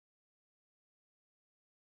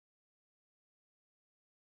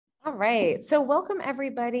All right, so welcome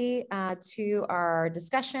everybody to our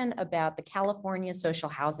discussion about the California Social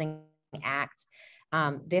Housing Act.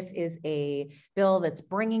 This is a bill that's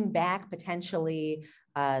bringing back potentially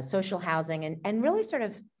social housing and really sort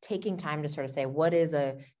of taking time to sort of say what is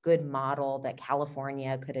a good model that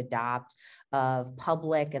California could adopt of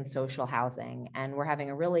public and social housing. And we're having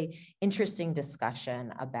a really interesting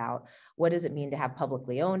discussion about what does it mean to have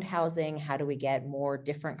publicly owned housing? How do we get more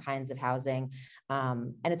different kinds of housing?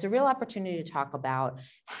 And it's a real opportunity to talk about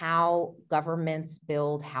how governments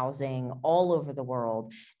build housing all over the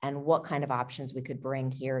world and what kind of options we could bring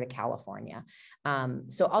here to California.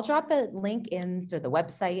 So I'll drop a link in for the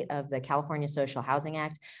website of the California Social Housing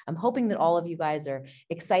Act. I'm hoping that all of you guys are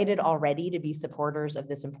excited already to be supporters of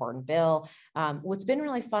this important bill. What's been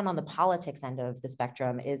really fun on the politics end of the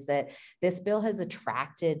spectrum is that this bill has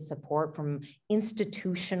attracted support from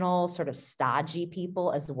institutional sort of stodgy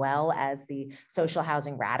people as well as the social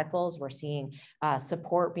housing radicals. We're seeing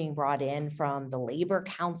support being brought in from the Labor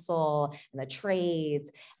Council and the trades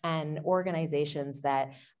and organizations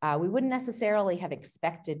that we wouldn't necessarily have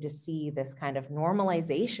expected to see this kind of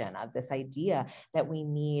normalization of this idea that we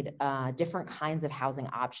need different kinds of housing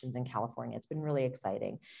options in California. It's been really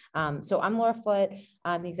exciting. So I'm Laura Foote.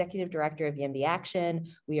 I'm the executive director of YIMBY Action.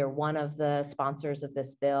 We are one of the sponsors of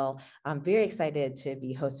this bill. I'm very excited to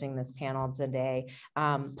be hosting this panel today.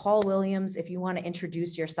 Paul Williams, if you want to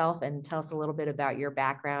introduce yourself and tell us a little bit about your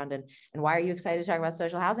background and why are you excited to talk about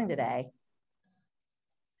social housing today?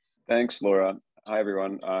 Thanks, Laura. Hi,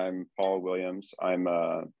 everyone. I'm Paul Williams. I'm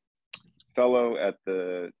a fellow at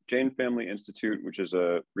the Jain Family Institute, which is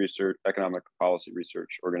a economic policy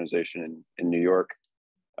research organization in New York.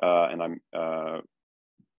 And I'm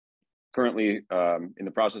currently in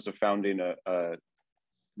the process of founding a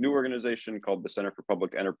new organization called the Center for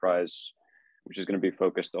Public Enterprise, which is going to be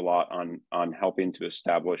focused a lot on helping to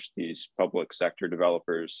establish these public sector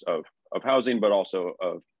developers of housing, but also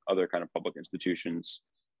of other kind of public institutions,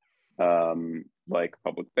 like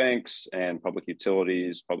public banks and public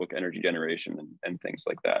utilities, public energy generation, and things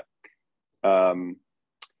like that.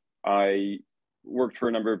 I worked for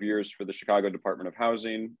a number of years for the Chicago Department of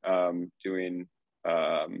Housing, doing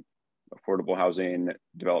affordable housing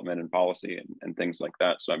development and policy and things like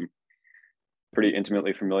that. So I'm pretty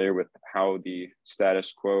intimately familiar with how the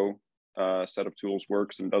status quo set of tools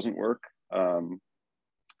works and doesn't work. And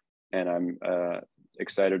I'm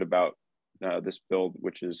excited about this bill,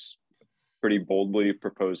 which is pretty boldly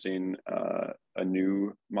proposing a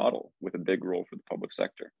new model with a big role for the public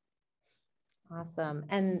sector. Awesome.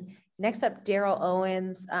 And next up, Darrell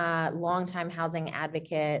Owens, longtime housing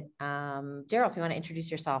advocate. Darrell, if you want to introduce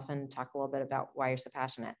yourself and talk a little bit about why you're so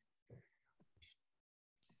passionate.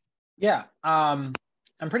 Yeah, I'm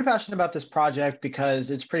pretty passionate about this project because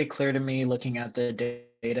it's pretty clear to me, looking at the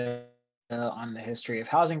data on the history of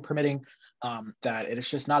housing permitting, that it is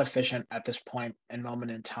just not efficient at this point and moment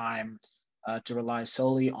in time to rely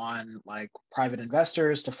solely on like private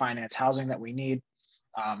investors to finance housing that we need.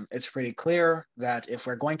 It's pretty clear that if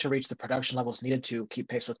we're going to reach the production levels needed to keep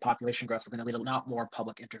pace with population growth, we're going to need a lot more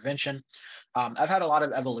public intervention. I've had a lot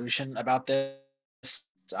of evolution about this.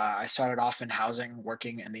 I started off in housing,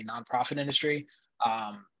 working in the nonprofit industry,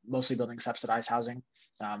 mostly building subsidized housing,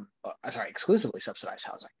 exclusively subsidized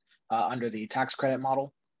housing under the tax credit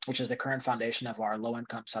model, which is the current foundation of our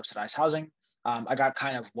low-income subsidized housing. I got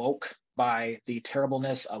kind of woke by the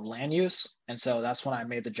terribleness of land use. And so that's when I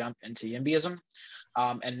made the jump into YIMBYism.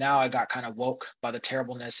 And now I got kind of woke by the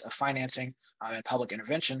terribleness of financing and public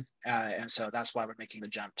intervention. And so that's why we're making the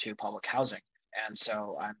jump to public housing. And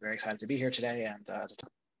so I'm very excited to be here today and to talk.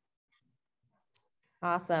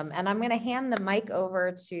 Awesome. And I'm going to hand the mic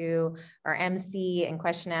over to our MC and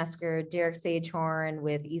question asker, Derek Sagehorn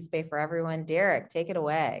with East Bay for Everyone. Derek, take it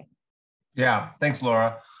away. Yeah, thanks,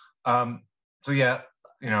 Laura. So yeah,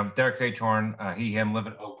 Derek Sagehorn, he, him, live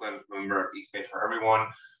in Oakland, member of East Bay for Everyone.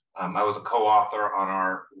 I was a co-author on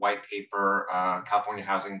our white paper, California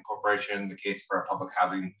Housing Corporation, the case for a public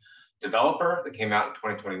housing developer, that came out in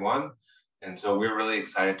 2021. And so we're really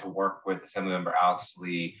excited to work with Assemblymember Alex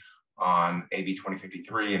Lee on AB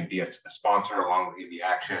 2053 and be a sponsor along with YIMBY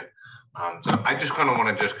Action. So I just kind of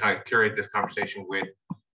want to curate this conversation with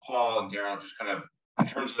Paul and Darrell, just kind of in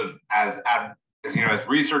terms of as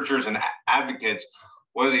researchers and advocates,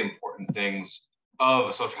 what are the important things of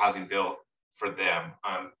a social housing bill for them?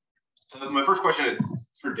 So my first question is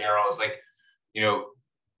for Darrell is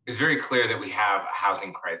it's very clear that we have a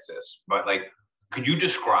housing crisis, but could you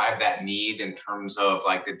describe that need in terms of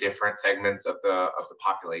the different segments of the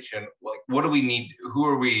population? What do we need? Who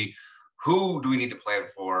who do we need to plan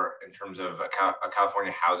for in terms of a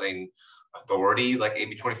California housing authority, like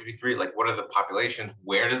AB 2053? Like, what are the populations?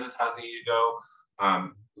 Where does this housing need to go?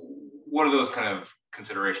 What are those kind of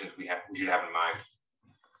considerations we should have in mind?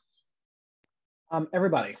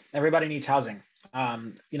 Everybody needs housing.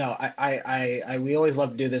 We always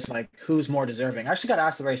love to do this, like, who's more deserving. I actually got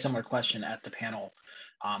asked a very similar question at the panel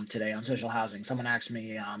today on social housing. Someone asked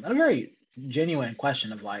me a very genuine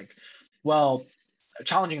question of like, well,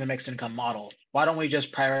 challenging the mixed income model, why don't we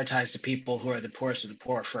just prioritize the people who are the poorest of the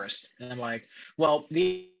poor first? And I'm like, well,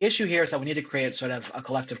 the issue here is that we need to create sort of a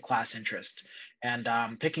collective class interest. And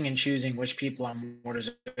picking and choosing which people are more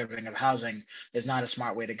deserving of housing is not a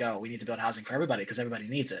smart way to go. We need to build housing for everybody because everybody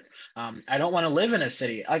needs it. I don't want to live in a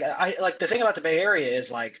city. I like the thing about the Bay Area is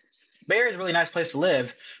like, Bay Area is a really nice place to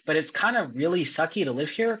live, but it's kind of really sucky to live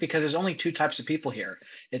here because there's only two types of people here.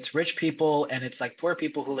 It's rich people and it's like poor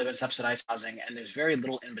people who live in subsidized housing, and there's very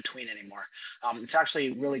little in between anymore. It's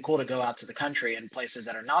actually really cool to go out to the country and places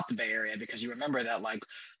that are not the Bay Area because you remember that like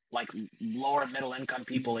lower middle income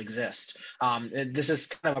people exist. This is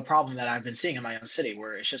kind of a problem that I've been seeing in my own city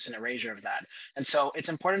where it's just an erasure of that. And so it's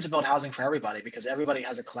important to build housing for everybody because everybody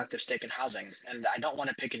has a collective stake in housing. And I don't want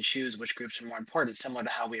to pick and choose which groups are more important, similar to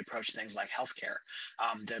how we approach things like healthcare.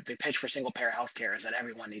 The pitch for single payer healthcare is that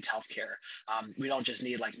everyone needs healthcare. We don't just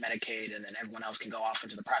need like Medicaid and then everyone else can go off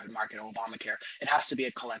into the private market or Obamacare. It has to be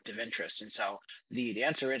a collective interest. And so the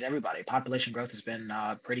answer is everybody. Population growth has been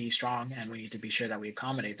pretty strong, and we need to be sure that we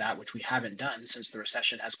accommodate that, which we haven't done since the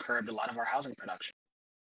recession has curbed a lot of our housing production.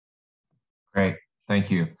 Great, thank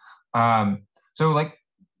you. So like,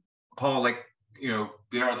 Paul, like,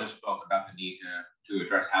 Darrell just spoke about the need to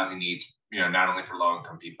address housing needs, not only for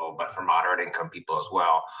low-income people, but for moderate income people as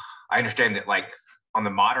well. I understand that like on the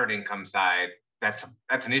moderate income side, that's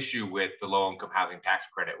an issue with the low-income housing tax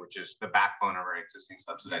credit, which is the backbone of our existing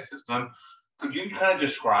subsidized system. Could you kind of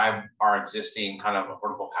describe our existing kind of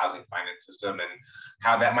affordable housing finance system and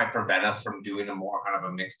how that might prevent us from doing a more kind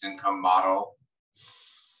of a mixed income model?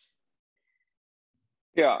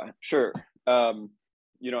 Yeah, sure. I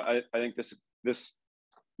think this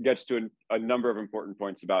gets to a number of important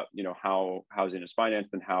points about how housing is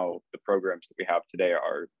financed and how the programs that we have today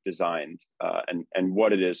are designed and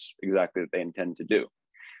what it is exactly that they intend to do.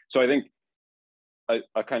 So I think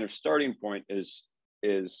a kind of starting point is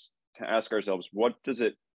to ask ourselves, what does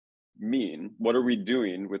it mean? What are we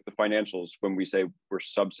doing with the financials when we say we're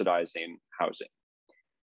subsidizing housing?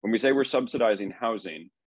 When we say we're subsidizing housing,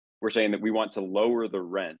 we're saying that we want to lower the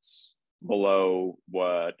rents below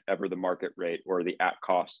whatever the market rate or the at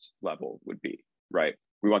cost level would be, right?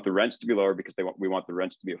 We want the rents to be lower because we want the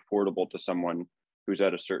rents to be affordable to someone who's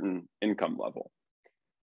at a certain income level.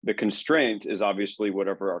 The constraint is obviously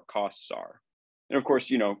whatever our costs are. And of course,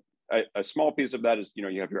 a small piece of that is,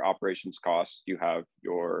 you have your operations costs, you have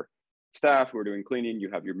your staff who are doing cleaning, you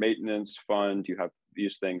have your maintenance fund, you have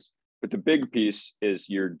these things. But the big piece is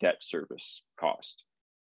your debt service cost.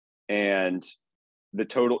 And the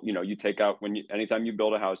total, you take out anytime you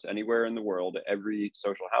build a house anywhere in the world, every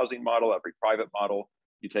social housing model, every private model,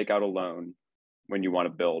 you take out a loan when you want to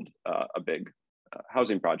build a big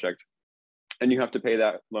housing project, and you have to pay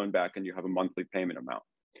that loan back, and you have a monthly payment amount.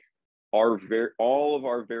 All of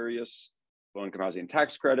our various low-income housing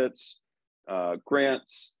tax credits,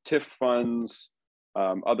 grants, TIF funds,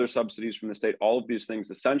 other subsidies from the state, all of these things,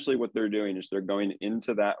 essentially what they're doing is they're going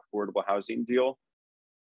into that affordable housing deal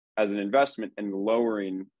as an investment and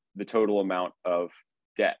lowering the total amount of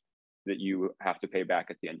debt that you have to pay back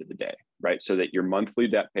at the end of the day, right? So that your monthly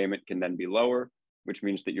debt payment can then be lower, which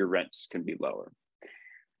means that your rents can be lower.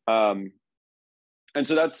 And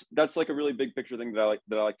so that's like a really big picture thing that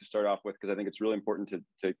I like to start off with, because I think it's really important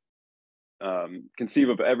to conceive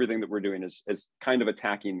of everything that we're doing as kind of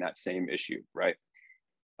attacking that same issue, right?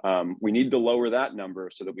 We need to lower that number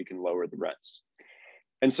so that we can lower the rents.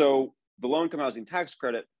 And so the low-income housing tax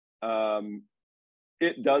credit,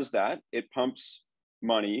 it does that. It pumps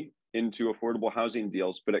money into affordable housing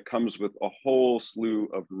deals, but it comes with a whole slew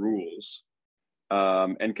of rules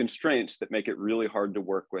and constraints that make it really hard to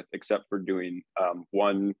work with, except for doing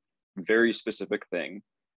one very specific thing,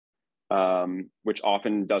 which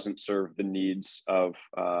often doesn't serve the needs of,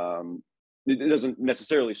 it doesn't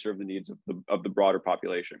necessarily serve the needs of the broader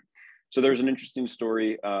population. So there's an interesting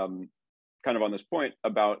story kind of on this point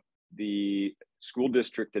about the school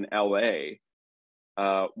district in LA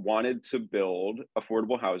wanted to build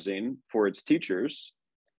affordable housing for its teachers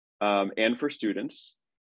and for students.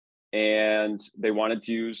 And they wanted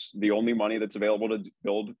to use the only money that's available to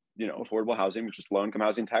build, affordable housing, which is low-income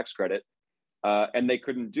housing tax credit. And they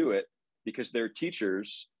couldn't do it because their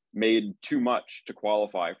teachers made too much to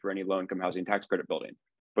qualify for any low-income housing tax credit building,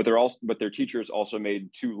 but their teachers also made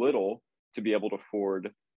too little to be able to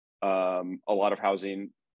afford a lot of housing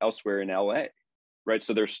elsewhere in LA, right?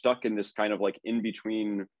 So they're stuck in this kind of like in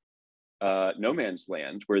between no man's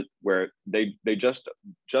land where they just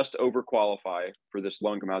overqualify for this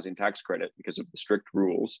low-income housing tax credit because of the strict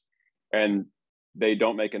rules, and they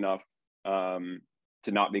don't make enough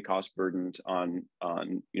to not be cost burdened on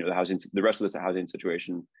the rest of the housing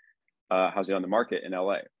situation, housing on the market in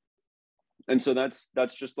LA. And so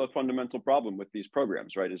that's just the fundamental problem with these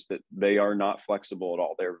programs, right? Is that they are not flexible at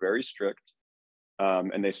all. They're very strict,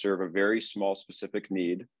 and they serve a very small specific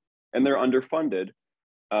need, and they're underfunded.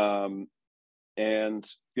 And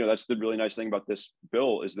that's the really nice thing about this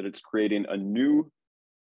bill, is that it's creating a new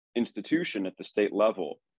institution at the state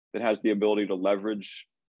level that has the ability to leverage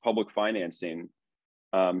public financing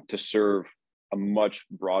to serve a much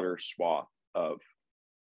broader swath of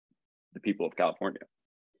the people of California.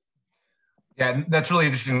 Yeah, that's really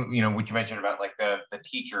interesting. What you mentioned about like the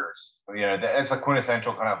teachers. It's a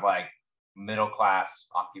quintessential kind of like middle class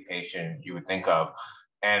occupation you would think of,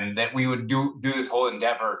 and that we would do this whole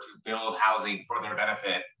endeavor to build housing for their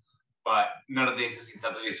benefit, but none of the existing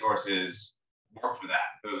subsidy sources work for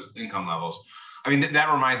that, those income levels. I mean,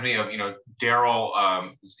 that reminds me of Darrell,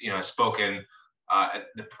 spoken at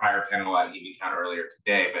the prior panel at Town earlier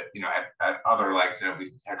today, but at other lengths,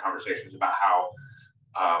 we've had conversations about how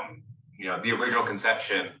the original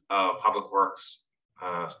conception of public works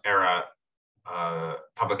era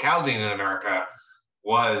public housing in America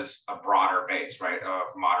was a broader base, right, of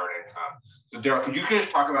moderate income. So Darrell, could you just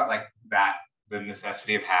talk about like that, the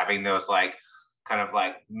necessity of having those like kind of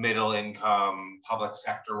like middle income public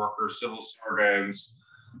sector workers, civil servants,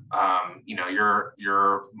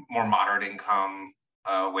 your more moderate income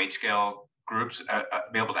wage scale groups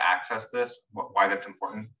be able to access this? Why that's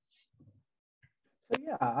important? So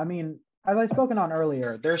yeah, I mean, as I spoken on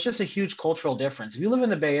earlier, there's just a huge cultural difference. If you live in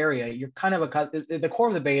the Bay Area, you're kind of the core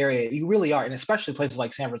of the Bay Area. You really are, and especially places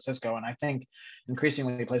like San Francisco, and I think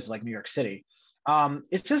increasingly places like New York City.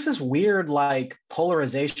 It's just this weird like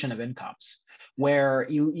polarization of incomes, where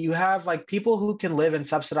you have like people who can live in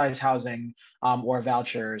subsidized housing or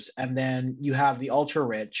vouchers, and then you have the ultra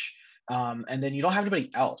rich, and then you don't have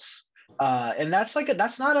anybody else. And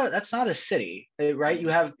that's not a city, right?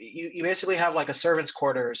 You basically have like a servant's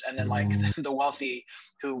quarters, and then like the wealthy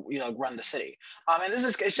who run the city. And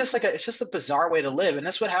it's just a bizarre way to live, and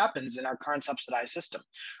that's what happens in our current subsidized system.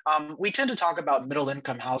 We tend to talk about middle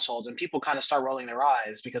income households, and people kind of start rolling their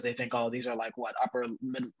eyes because they think, oh, these are like what, upper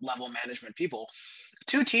mid-level management people.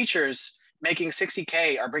 Two teachers making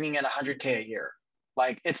 60K are bringing in 100K a year.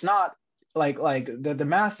 Like, it's not like the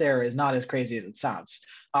math there is not as crazy as it sounds.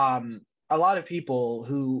 A lot of people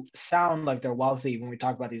who sound like they're wealthy when we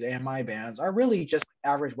talk about these AMI bans are really just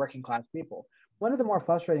average working class people. One of the more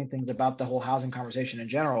frustrating things about the whole housing conversation in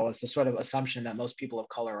general is the sort of assumption that most people of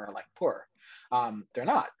color are like poor. They're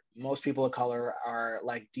not. Most people of color are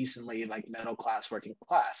like decently like middle class, working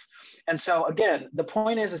class. And so again, the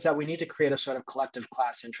point is that we need to create a sort of collective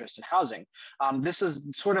class interest in housing. This is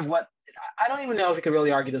sort of what, I don't even know if we could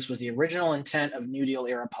really argue this was the original intent of New Deal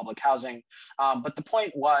era public housing. But the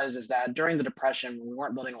point is that during the Depression, we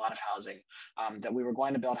weren't building a lot of housing, that we were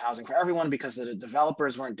going to build housing for everyone because the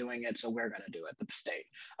developers weren't doing it. So we're going to do it, the state.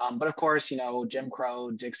 But of course, Jim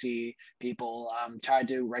Crow, Dixie people tried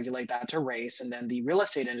to regulate that to race. And then the real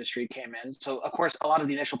estate industry came in. So of course, a lot of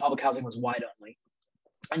the initial public housing was white only.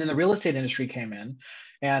 And then the real estate industry came in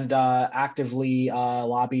and actively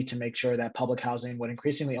lobbied to make sure that public housing would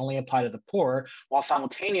increasingly only apply to the poor, while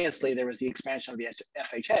simultaneously there was the expansion of the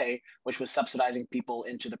FHA, which was subsidizing people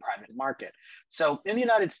into the private market. So in the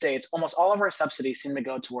United States, almost all of our subsidies seem to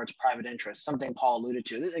go towards private interests, something Paul alluded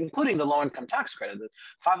to, including the low-income tax credit. The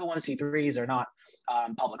 501c3s are not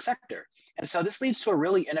public sector. And so this leads to a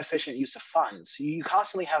really inefficient use of funds. You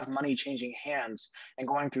constantly have money changing hands and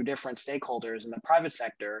going through different stakeholders in the private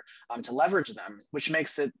sector to leverage them, which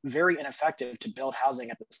makes it very ineffective to build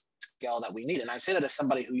housing at the scale that we need. And I say that as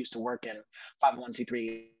somebody who used to work in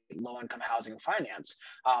 501c3 low-income housing finance.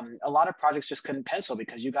 A lot of projects just couldn't pencil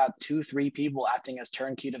because you got 2-3 people acting as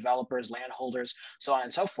turnkey developers, landholders, so on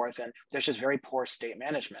and so forth. And there's just very poor state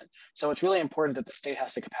management. So it's really important that the state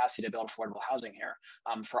has the capacity to build affordable housing here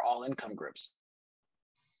for all income groups.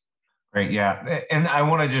 Great, yeah. And I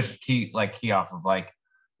want to just key off of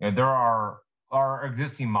there are our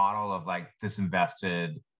existing model of like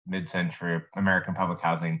disinvested mid-century American public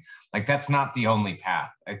housing. Like, that's not the only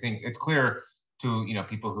path. I think it's clear to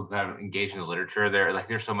people who've kind of engaged in the literature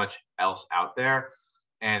there's so much else out there.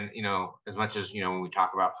 And as much as when we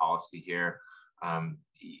talk about policy here,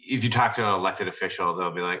 if you talk to an elected official,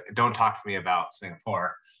 they'll be like, don't talk to me about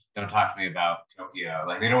Singapore. Don't talk to me about Tokyo.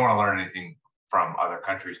 Like, they don't want to learn anything from other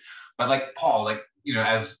countries. But like, Paul, like, you know,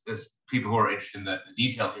 as people who are interested in the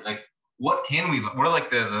details here, like, what are like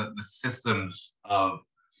the systems of,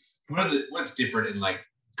 what's different in like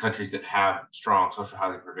countries that have strong social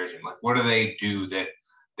housing provision? Like, what do they do that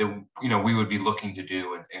you know, we would be looking to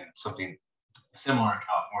do in something similar in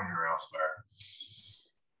California or elsewhere?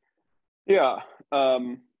 Yeah.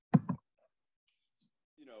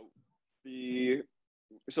 You know,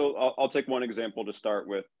 so I'll take one example to start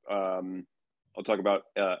with. I'll talk about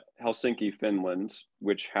Helsinki, Finland,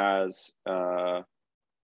 which has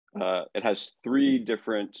it has 3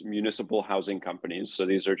 different municipal housing companies. So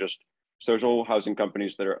these are just social housing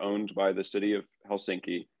companies that are owned by the city of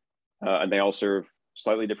Helsinki, and they all serve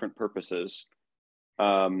slightly different purposes.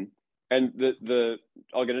 And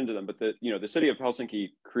I'll get into them, but the city of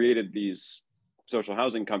Helsinki created these social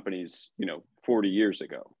housing companies, 40 years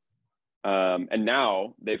ago. And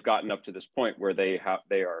now they've gotten up to this point where they are,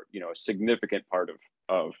 a significant part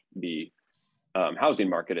of the housing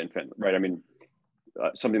market in Finland, right? I mean,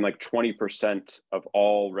 something like 20% of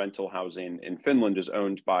all rental housing in Finland is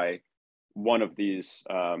owned by one of these,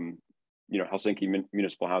 Helsinki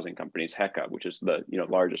municipal housing companies, Heka, which is the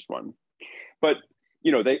largest one. But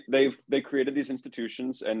they created these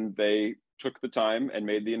institutions, and they took the time and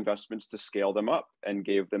made the investments to scale them up, and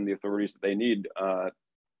gave them the authorities that they need,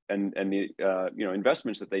 and the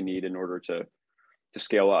investments that they need in order to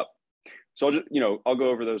scale up. So I'll go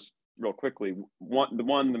over those real quickly.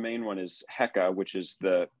 The main one is Heka, which is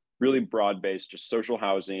the really broad-based, just social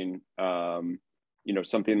housing.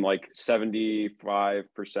 Something like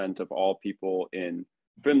 75% of all people in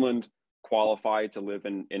Finland qualify to live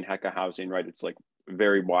in Heka housing, right? It's like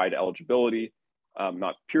very wide eligibility,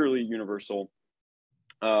 not purely universal.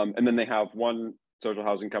 And then they have one social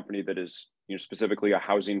housing company that is, specifically a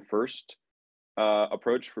housing first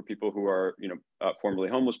approach for people who are, formerly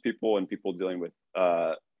homeless people and people dealing with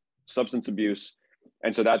substance abuse.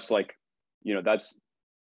 And so that's like, that's,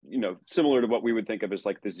 similar to what we would think of as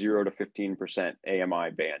like the 0 to 15% AMI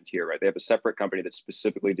band here, right? They have a separate company that's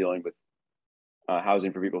specifically dealing with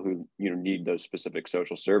housing for people who, need those specific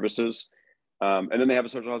social services. And then they have a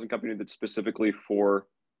social housing company that's specifically for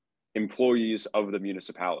employees of the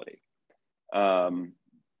municipality.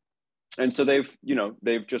 And so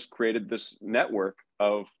they've just created this network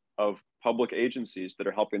of public agencies that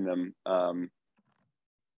are helping them,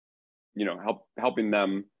 helping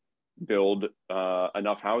them build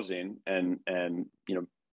enough housing and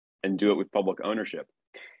do it with public ownership.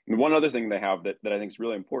 And one other thing they have that I think is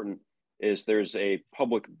really important is there's a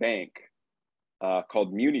public bank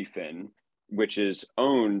called Munifin, which is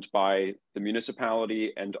owned by the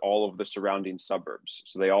municipality and all of the surrounding suburbs.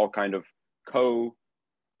 So they all kind of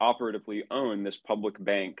cooperatively own this public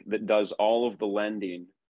bank that does all of the lending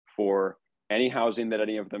for any housing that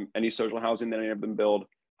any social housing that any of them build,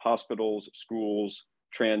 hospitals, schools,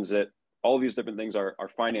 transit, all of these different things are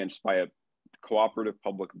financed by a cooperative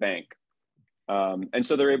public bank. And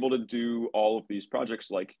so they're able to do all of these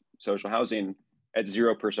projects like social housing at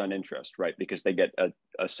 0% interest, right? Because they get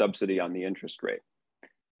a subsidy on the interest rate.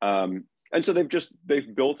 And so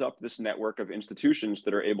they've built up this network of institutions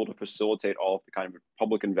that are able to facilitate all of the kind of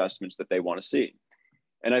public investments that they want to see.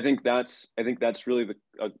 And I think that's really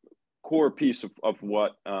a core piece of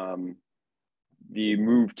what the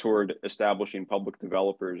move toward establishing public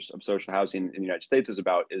developers of social housing in the United States is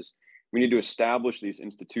about. Is we need to establish these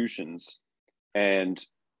institutions and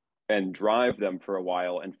drive them for a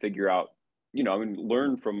while and figure out,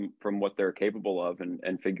 learn from what they're capable of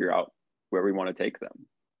and figure out where we want to take them.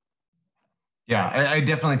 Yeah, I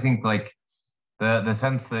definitely think like the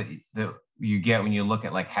sense that you get when you look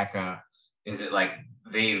at like Heka is that like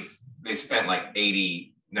they spent like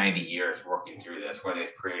 80, 90 years working through this, where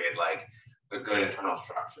they've created like the good internal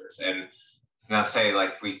structures. And now say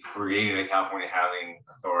like if we created a California Housing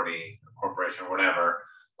Authority, corporation, or whatever,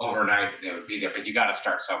 overnight they would be there, but you got to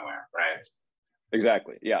start somewhere, right?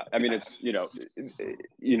 Exactly. Yeah. I mean, it's,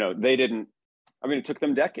 they didn't, I mean, it took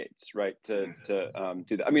them decades, right, to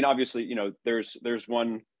do that. I mean, obviously, there's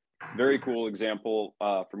one very cool example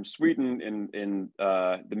from Sweden in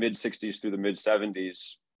the mid 60s through the mid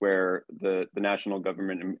 70s, where the national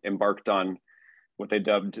government embarked on what they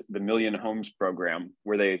dubbed the Million Homes Program,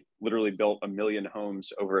 where they literally built 1 million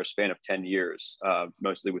homes over a span of 10 years,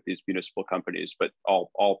 mostly with these municipal companies, but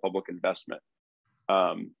all public investment.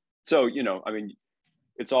 So, I mean,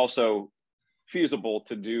 it's also feasible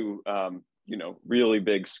to do, really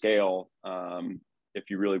big scale if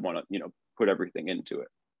you really want to, put everything into it.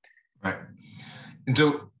 Right. And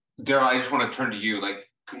so, Darrell, I just want to turn to you. Like,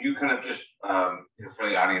 could you kind of just, for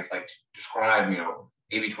the audience, like describe,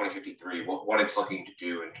 AB 2053, what it's looking to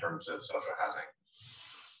do in terms of social housing?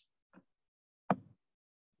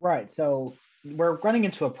 Right. So we're running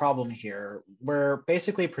into a problem here. We're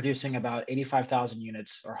basically producing about 85,000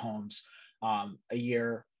 units or homes a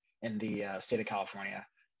year in the state of California.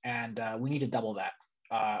 And we need to double that,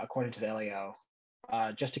 according to the LAO,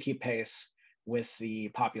 just to keep pace with the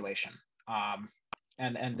population.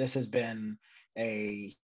 And this has been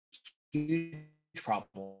a huge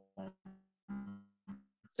problem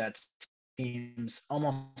that seems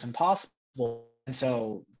almost impossible. And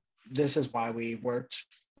so this is why we worked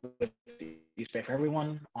with East Bay for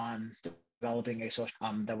Everyone on developing a social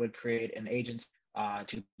that would create an agency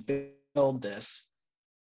to build this.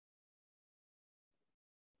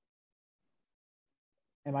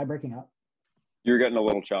 Am I breaking up? You're getting a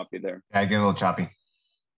little choppy there. Yeah, I get a little choppy.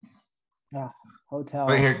 Hotel.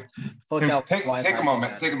 But here, hotel. take a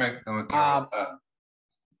moment. Take a minute.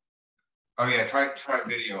 Oh yeah, try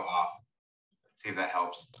video off. See if that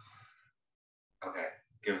helps. Okay,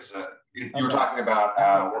 give us a. You were talking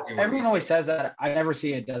about working. Everyone always says that. I never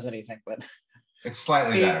see it does anything, but it's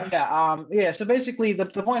slightly better. Yeah. So basically, the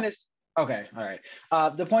point is. Okay, all right.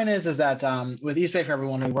 The point is that with East Bay for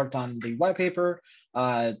Everyone, we worked on the white paper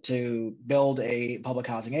to build a public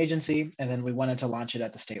housing agency, and then we wanted to launch it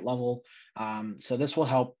at the state level. So this will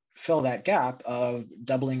help fill that gap of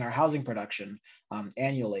doubling our housing production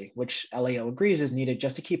annually, which LAO agrees is needed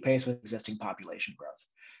just to keep pace with existing population growth.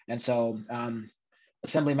 And so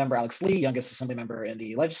Assemblymember Alex Lee, youngest assembly member in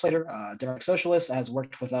the legislature, Democratic Socialist, has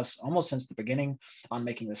worked with us almost since the beginning on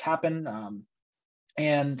making this happen.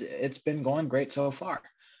 And it's been going great so far.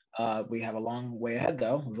 We have a long way ahead,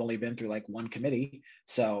 though. We've only been through like one committee,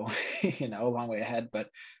 so a long way ahead. But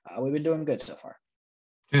we've been doing good so far.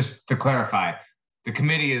 Just to clarify, the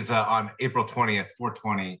committee is on April 20th,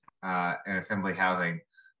 420 in Assembly Housing,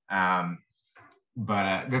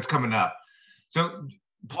 but that's coming up. So,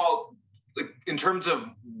 Paul, like, in terms of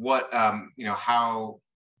what how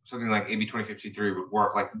something like AB 2053 would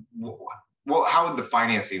work, like. Well, how would the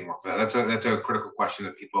financing work? That's a critical question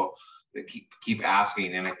that people that keep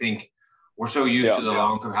asking, and I think we're so used to the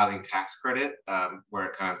low-income housing tax credit, where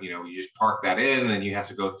it kind of you just park that in, and then you have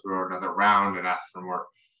to go through another round and ask for more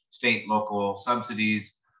state, local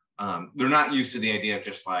subsidies. They're not used to the idea of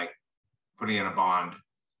just like putting in a bond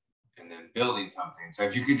and then building something. So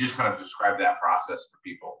if you could just kind of describe that process for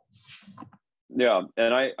people. Yeah,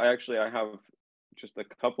 and I have just a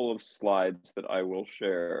couple of slides that I will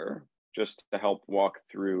share. Just to help walk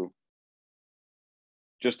through,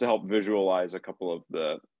 just to help visualize a couple of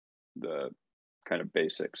the kind of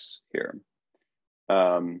basics here.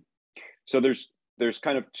 So there's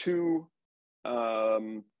kind of two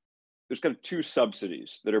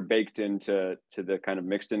subsidies that are baked into the kind of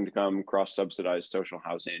mixed income cross subsidized social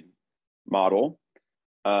housing model.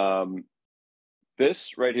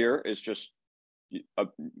 This right here is just a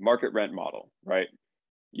market rent model, right?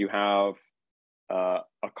 You have a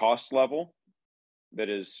cost level that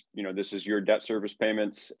is, this is your debt service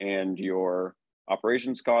payments and your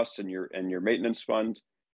operations costs and your maintenance fund.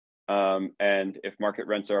 And if market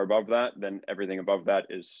rents are above that, then everything above that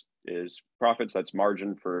is profits. That's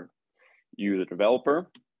margin for you, the developer.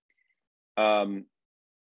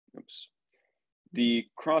 The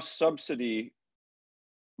cross subsidy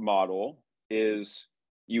model is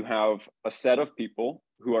you have a set of people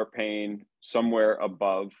who are paying somewhere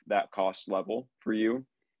above that cost level for you,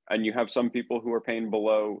 and you have some people who are paying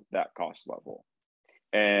below that cost level.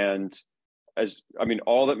 And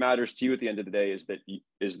all that matters to you at the end of the day is that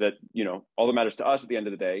all that matters to us at the end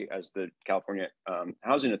of the day as the California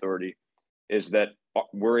Housing Authority is that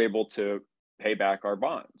we're able to pay back our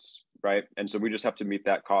bonds, right? And so we just have to meet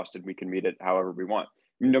that cost, and we can meet it however we want,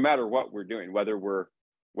 no matter what we're doing, whether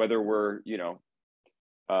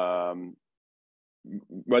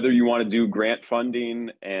you want to do grant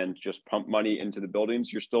funding and just pump money into the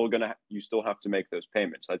buildings, you still have to make those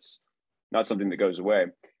payments. That's not something that goes away.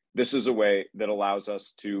 This is a way that allows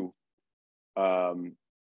us to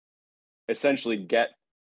essentially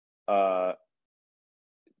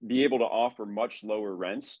be able to offer much lower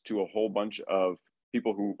rents to a whole bunch of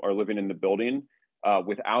people who are living in the building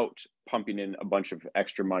without pumping in a bunch of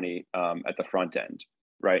extra money at the front end,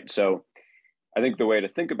 right? So I think the way to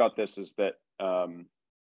think about this is that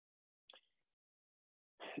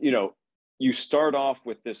you start off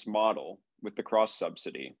with this model with the cross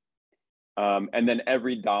subsidy, and then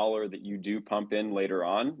every dollar that you do pump in later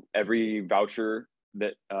on, every voucher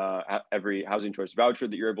that every housing choice voucher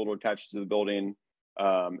that you're able to attach to the building,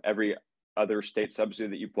 every other state subsidy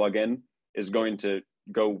that you plug in is going to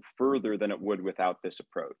go further than it would without this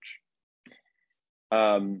approach.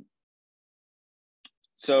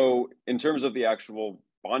 So in terms of the actual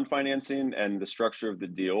bond financing and the structure of the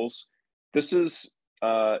deals, this is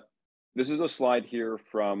a slide here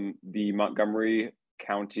from the Montgomery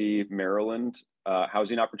County, Maryland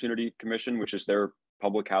Housing Opportunity Commission, which is their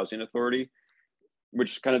public housing authority,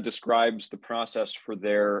 which kind of describes the process for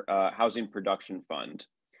their housing production fund,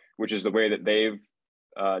 which is the way that they've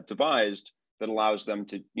devised that allows them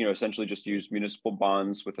to, essentially just use municipal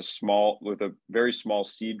bonds with a very small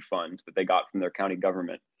seed fund that they got from their county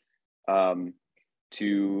government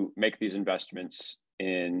to make these investments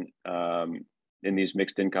in these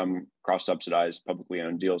mixed income, cross-subsidized, publicly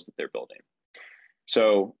owned deals that they're building.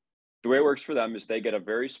 So the way it works for them is they get a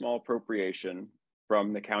very small appropriation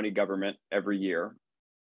from the county government every year,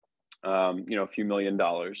 a few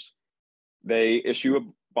 $1,000,000. They issue a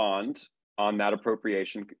bond on that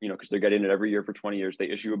appropriation, because they're getting it every year for 20 years. They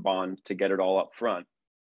issue a bond to get it all up front.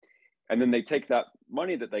 And then they take that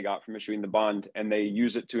money that they got from issuing the bond and they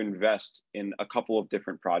use it to invest in a couple of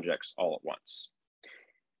different projects all at once.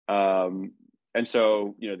 And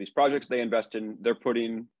so, these projects they invest in, they're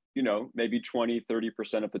putting, maybe 20,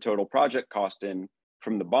 30% of the total project cost in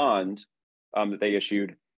from the bond that they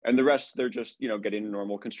issued. And the rest, they're just, getting a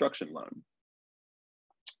normal construction loan.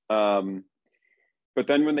 But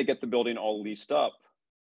then when they get the building all leased up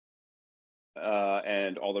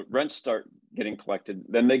and all the rents start getting collected,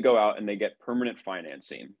 then they go out and they get permanent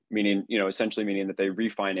financing, meaning, essentially meaning that they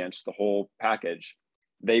refinance the whole package.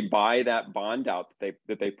 They buy that bond out that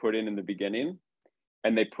they put in the beginning,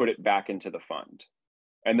 and they put it back into the fund.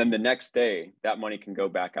 And then the next day, that money can go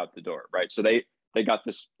back out the door, right? So they got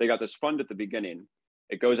this fund at the beginning.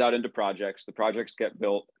 It goes out into projects. The projects get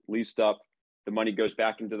built, leased up. The money goes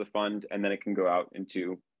back into the fund, and then it can go out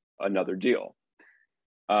into another deal.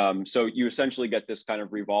 So you essentially get this kind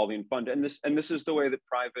of revolving fund, and this is the way that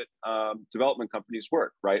private development companies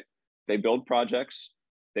work, right? They build projects,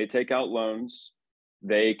 they take out loans,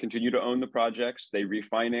 they continue to own the projects, they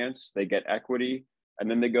refinance, they get equity, and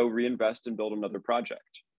then they go reinvest and build another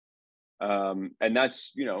project. And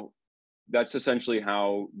that's essentially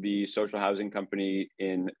how the social housing company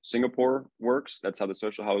in Singapore works. That's how the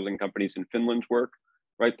social housing companies in Finland work,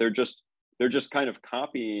 right? They're just kind of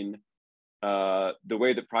copying the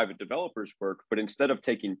way that private developers work, but instead of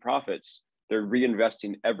taking profits, they're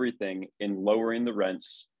reinvesting everything in lowering the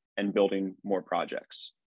rents and building more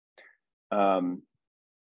projects. And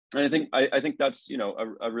I think that's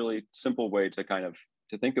a really simple way to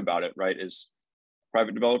to think about it, right? Is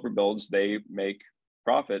private developer builds, they make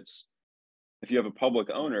profits. If you have a public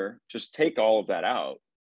owner, just take all of that out,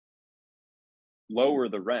 lower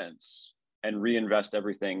the rents, and reinvest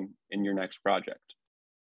everything in your next project.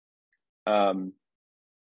 I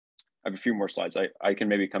have a few more slides. I can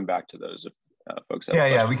maybe come back to those if folks have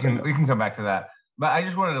questions. we can come back to that. But I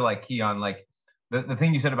just wanted to key on the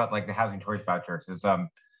thing you said about the housing choice vouchers is at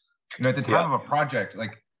the time of a project,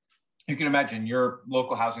 you can imagine your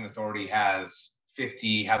local housing authority has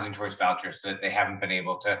 50 housing choice vouchers that they haven't been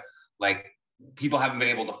able to people haven't been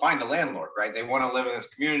able to find a landlord, right? They want to live in this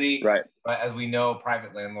community, right? But as we know,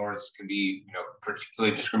 private landlords can be,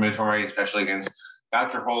 particularly discriminatory, especially against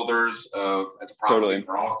voucher holders as a proxy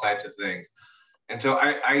for all types of things. And so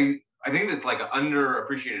I think that's an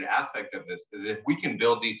underappreciated aspect of this is if we can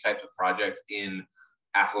build these types of projects in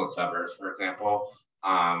affluent suburbs, for example,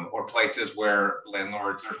 or places where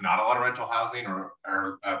landlords, there's not a lot of rental housing or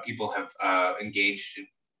people have engaged in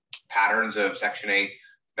patterns of Section 8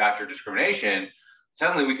 voucher discrimination,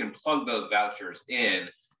 suddenly we can plug those vouchers in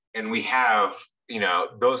and we have,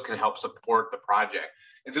 those can help support the project.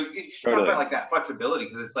 And so you should talk about that flexibility,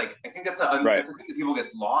 because it's I think that's that's the thing that people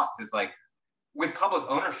get lost is with public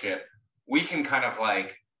ownership, we can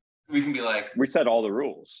we can be we set all the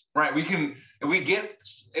rules, right? We can,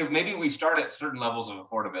 if maybe we start at certain levels of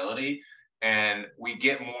affordability and we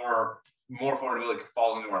get more affordability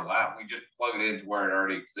falls into our lap, we just plug it into where it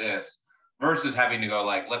already exists versus having to go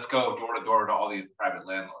let's go door to door to all these private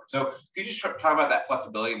landlords. So can you just talk about that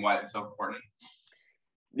flexibility and why it's so important?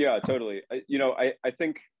 Yeah, totally. I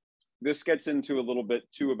think this gets into a little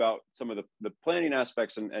bit too about some of the planning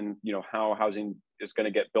aspects and how housing is going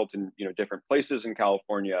to get built in different places in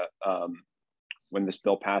California when this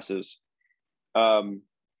bill passes.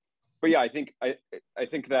 But yeah, I think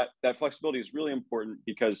that flexibility is really important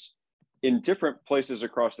because in different places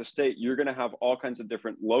across the state, you're going to have all kinds of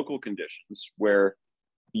different local conditions where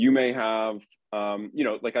you may have,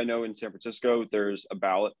 I know in San Francisco, there's a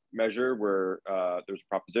ballot measure where there's a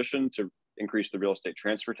proposition to increase the real estate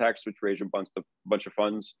transfer tax, which raised a bunch of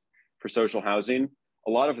funds for social housing.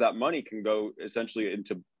 a lot of that money can go essentially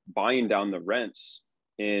into buying down the rents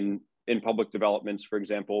in public developments, for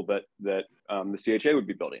example, that the CHA would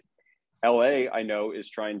be building. LA, I know, is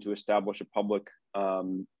trying to establish a public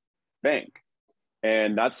bank,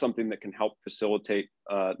 and that's something that can help facilitate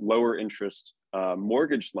lower interest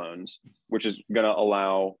mortgage loans, which is going to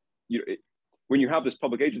allow you. When you have this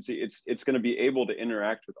public agency, it's going to be able to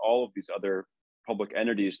interact with all of these other public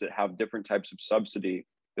entities that have different types of subsidy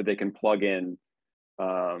that they can plug in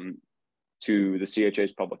to the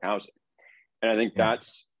CHA's public housing. And I think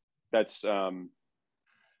that's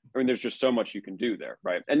I mean, there's just so much you can do there,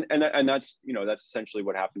 right? And that's, you know, that's essentially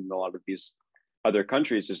what happened in a lot of these other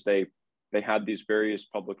countries, is they had these various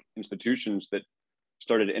public institutions that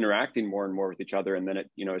started interacting more and more with each other, and then it,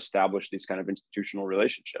 you know, established these kind of institutional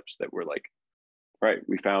relationships that were like, right,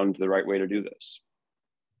 we found the right way to do this.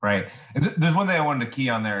 Right. And there's one thing I wanted to key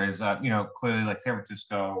on there is, you know, clearly like San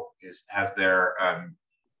Francisco has their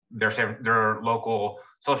local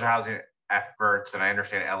social housing efforts, and I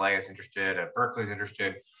understand LA is interested and Berkeley is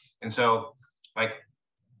interested. And so, like,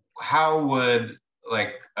 how would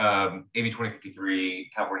like AB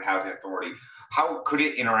 2053, California Housing Authority, how could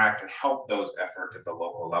it interact and help those efforts at the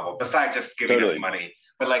local level besides just giving us money?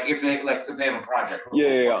 But like, if they have a project,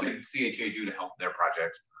 what can CHA do to help their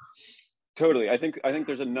project? Totally. I think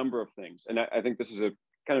there's a number of things, and I think this is a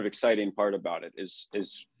kind of exciting part about it is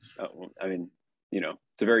I mean, you know,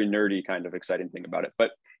 it's a very nerdy kind of exciting thing about it.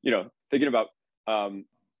 But, you know, thinking about San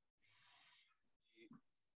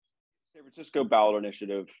Francisco ballot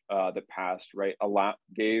initiative that passed, right,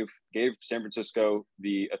 gave San Francisco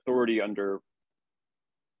the authority under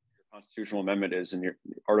your constitutional amendment is in your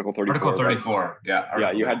Article 34. Article 34, right? Yeah.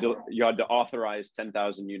 Yeah, you had to authorize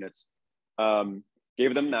 10,000 units.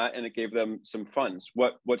 Gave them that, and it gave them some funds.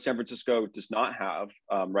 What San Francisco does not have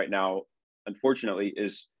right now, unfortunately,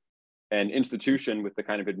 is an institution with the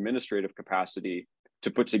kind of administrative capacity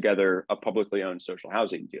to put together a publicly owned social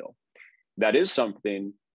housing deal. That is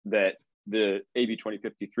something that the AB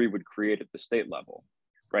 2053 would create at the state level,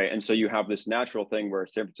 right? And so you have this natural thing where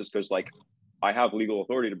San Francisco's like, I have legal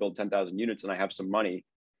authority to build 10,000 units and I have some money.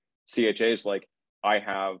 CHA is like, I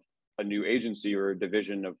have a new agency or a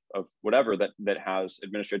division of whatever that has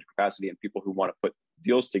administrative capacity and people who want to put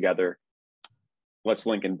deals together. Let's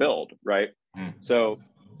link and build, right? So,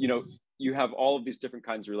 you know, you have all of these different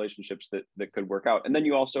kinds of relationships that could work out. And then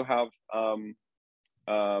you also have,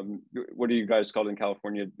 what do you guys call it in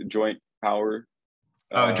California? Joint power?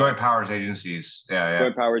 Joint powers agencies. Yeah.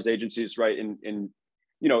 Joint powers agencies, right? In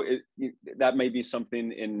you know, that may be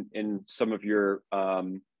something in some of your,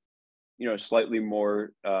 you know, slightly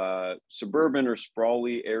more suburban or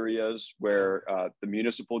sprawly areas where the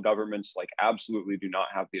municipal governments like absolutely do not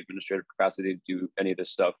have the administrative capacity to do any of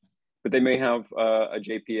this stuff, but they may have a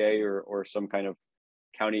JPA or some kind of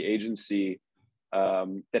county agency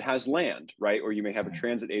that has land, right? Or you may have a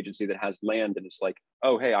transit agency that has land and it's like,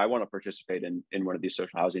 oh, hey, I want to participate in one of these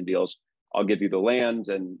social housing deals. I'll give you the land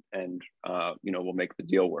and you know, we'll make the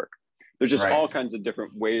deal work. There's just all kinds of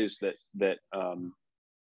different ways that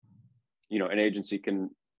you know, an agency can,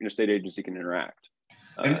 you know, state agency can interact.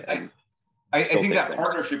 And I think that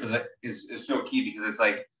partnership is so key, because it's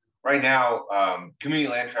like right now, community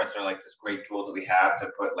land trusts are like this great tool that we have to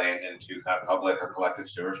put land into kind of public or collective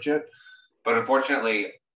stewardship. But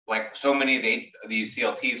unfortunately, like so many of these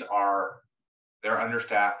CLTs they're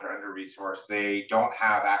understaffed, they're under-resourced, they don't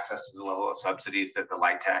have access to the level of subsidies that the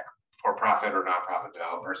light tech for-profit or nonprofit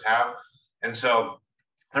developers have. And so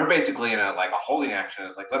they're basically in a holding action.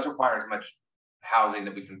 It's like, let's require as much housing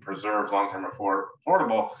that we can preserve long-term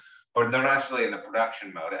affordable, but they're not actually in the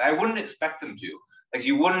production mode. And I wouldn't expect them to. Like,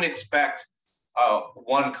 you wouldn't expect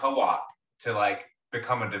one co-op to like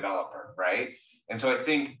become a developer, right? And so I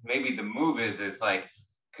think maybe the move is like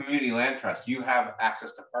community land trust. You have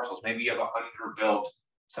access to parcels. Maybe you have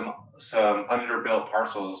some underbuilt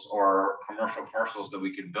parcels or commercial parcels that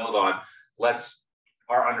we can build on.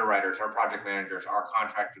 Our underwriters, our project managers, our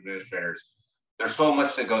contract administrators, there's so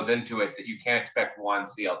much that goes into it that you can't expect one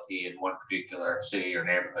CLT in one particular city or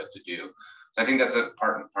neighborhood to do. So I think that's a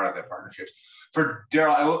part of the partnerships. For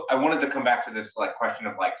Darrell, I wanted to come back to this like question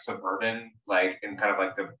of like suburban, like, and kind of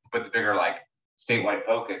like the bigger like statewide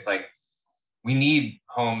focus. Like, we need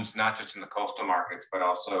homes not just in the coastal markets, but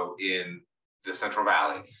also in the Central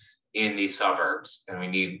Valley, in these suburbs, and we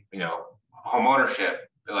need, you know, home ownership,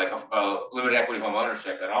 like a limited equity home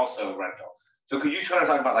ownership, and also rental. So could you try to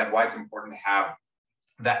talk about like why it's important to have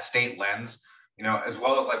that state lens, you know, as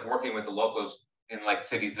well as like working with the locals in like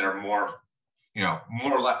cities that are more, you know,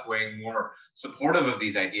 more left wing, more supportive of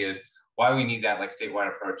these ideas, why we need that like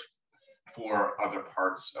statewide approach for other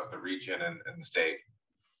parts of the region and the state.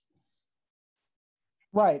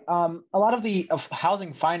 Right. A lot of the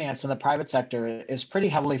housing finance in the private sector is pretty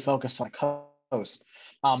heavily focused on the coast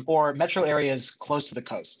or metro areas close to the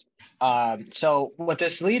coast. So what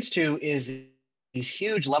this leads to is these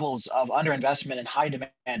huge levels of underinvestment in high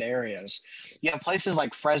demand areas. You have places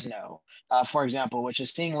like Fresno, for example, which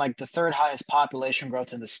is seeing like the third highest population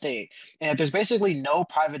growth in the state. And there's basically no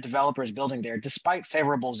private developers building there despite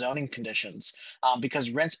favorable zoning conditions because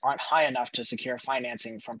rents aren't high enough to secure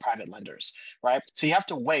financing from private lenders, right? So you have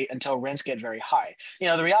to wait until rents get very high. You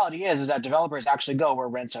know, the reality is that developers actually go where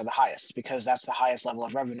rents are the highest because that's the highest level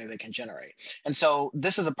of revenue they can generate. And so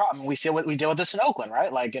this is a problem. We deal with this in Oakland,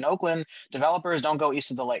 right? Like in Oakland, developers don't go east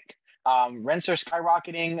of the lake. Rents are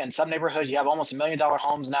skyrocketing. In some neighborhoods, you have almost $1 million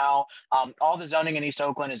homes now. All the zoning in East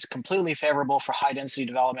Oakland is completely favorable for high density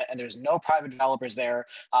development, and there's no private developers there,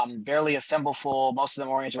 barely a thimbleful, most of them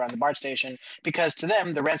oriented around the BART station, because to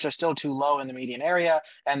them, the rents are still too low in the median area,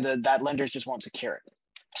 and that lenders just won't secure it.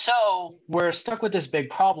 So we're stuck with this big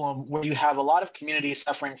problem where you have a lot of communities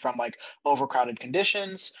suffering from like overcrowded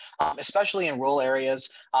conditions, especially in rural areas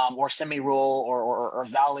or semi-rural or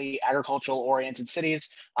valley agricultural oriented cities,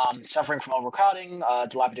 suffering from overcrowding,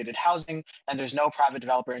 dilapidated housing, and there's no private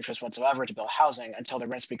developer interest whatsoever to build housing until the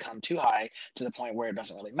rents become too high to the point where it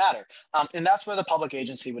doesn't really matter. And that's where the public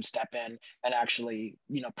agency would step in and actually,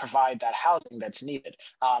 you know, provide that housing that's needed.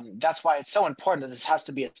 That's why it's so important that this has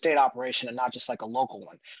to be a state operation and not just like a local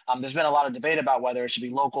one. There's been a lot of debate about whether it should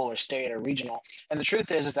be local or state or regional. And the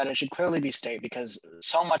truth is that it should clearly be state because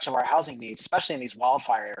so much of our housing needs, especially in these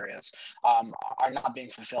wildfire areas, are not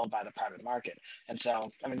being fulfilled by the private market. And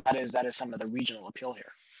so, I mean, that is some of the regional appeal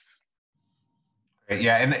here. Great.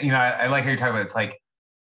 Yeah. And, you know, I like how you're talking about it's like,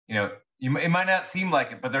 you know, it might not seem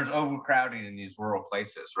like it, but there's overcrowding in these rural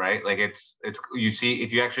places, right? Like it's you see,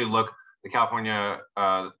 if you actually look, the California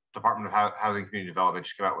Department of Housing and Community Development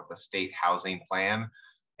just came out with a state housing plan.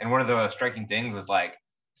 And one of the striking things was like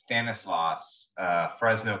Stanislaus,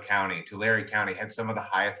 Fresno County, Tulare County had some of the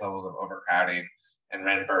highest levels of overcrowding and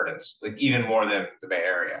rent burdens, like even more than the Bay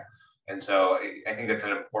Area. And so I think that's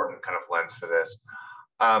an important kind of lens for this.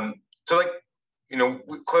 So like, you know,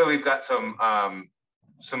 clearly we've got some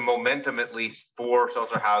momentum at least for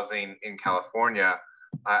social housing in California.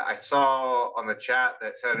 I saw on the chat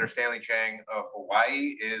that Senator Stanley Chang of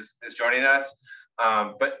Hawaii is joining us,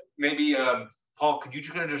 but maybe Paul, could you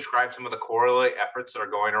just kind of describe some of the correlate efforts that are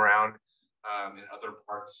going around in other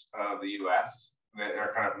parts of the U.S. that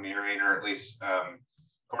are kind of mirroring or at least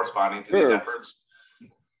corresponding to these efforts?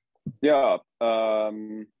 Yeah,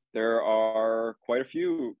 there are quite a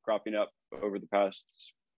few cropping up over the past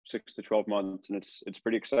 6 to 12 months, and it's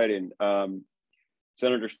pretty exciting.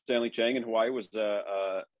 Senator Stanley Chang in Hawaii was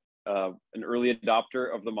an early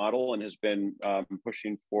adopter of the model and has been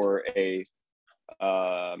pushing for a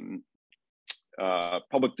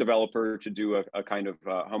public developer to do a kind of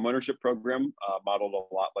homeownership program modeled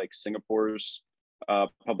a lot like Singapore's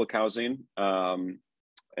public housing. And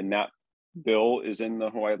that bill is in the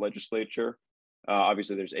Hawaii legislature.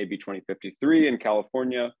 Obviously, there's AB 2053 in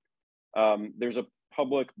California. There's a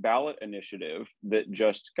public ballot initiative that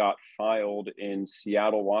just got filed in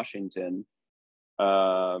Seattle, Washington.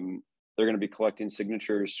 They're going to be collecting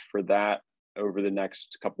signatures for that over the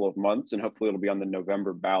next couple of months, and hopefully it'll be on the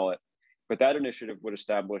November ballot. But that initiative would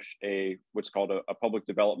establish what's called a public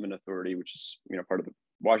development authority, which is part of the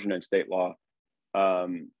Washington state law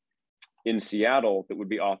in Seattle that would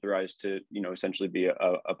be authorized to essentially be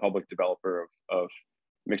a public developer of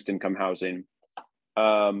mixed income housing.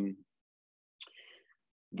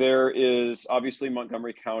 There is obviously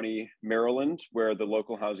Montgomery County, Maryland, where the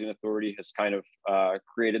local housing authority has kind of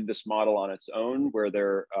created this model on its own, where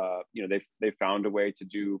they found a way to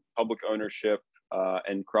do public ownership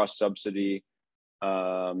and cross subsidy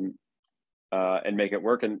and make it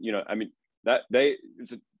work. And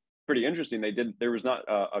it's pretty interesting. There was not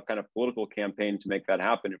a kind of political campaign to make that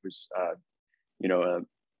happen. It was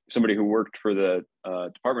somebody who worked for the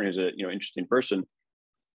department, who's a interesting person.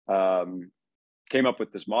 Came up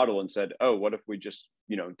with this model and said, oh, what if we just,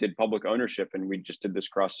 did public ownership and we just did this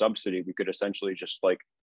cross subsidy? We could essentially just like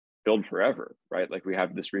build forever, right? Like we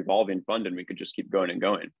have this revolving fund and we could just keep going and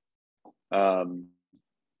going. So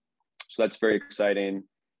that's very exciting.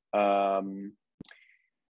 There's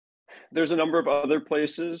a number of other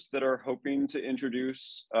places that are hoping to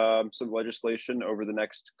introduce some legislation over the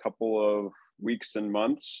next couple of weeks and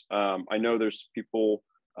months. I know there's people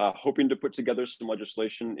hoping to put together some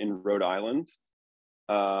legislation in Rhode Island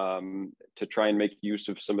to try and make use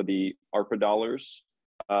of some of the ARPA dollars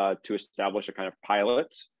to establish a kind of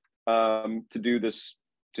pilot to do this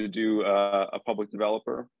to do a public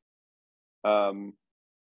developer.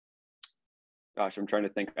 Gosh, I'm trying to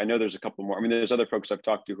think. I know there's a couple more. I mean, there's other folks I've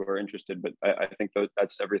talked to who are interested, but I think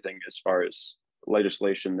that's everything as far as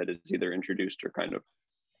legislation that is either introduced or kind of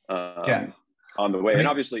on the way. And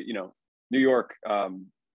obviously, New York,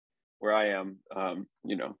 where I am,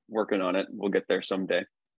 working on it. We'll get there someday.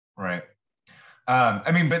 Right. I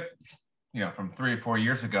mean, but from 3 or 4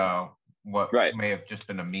 years ago, what may have just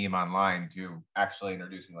been a meme online to actually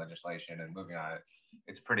introducing legislation and moving on it,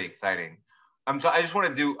 it's pretty exciting. So I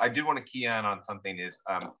did want to key in on something is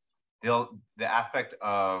the aspect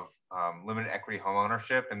of limited equity home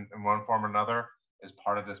ownership in one form or another is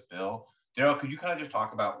part of this bill. Darrell, could you kind of just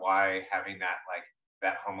talk about why having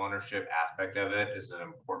that home ownership aspect of it is an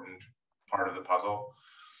important part of the puzzle?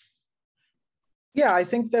 Yeah, I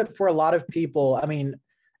think that for a lot of people, I mean,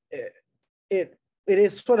 it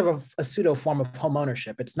is sort of a pseudo form of home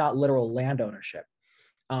ownership. It's not literal land ownership.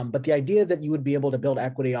 But the idea that you would be able to build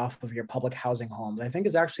equity off of your public housing homes, I think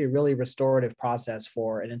is actually a really restorative process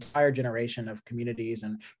for an entire generation of communities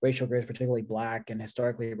and racial groups, particularly Black and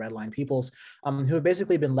historically redlined peoples, who have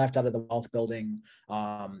basically been left out of the wealth building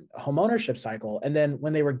home ownership cycle. And then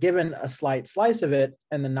when they were given a slight slice of it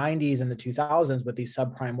in the 90s and the 2000s with these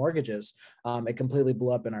subprime mortgages, it completely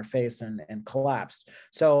blew up in our face and collapsed.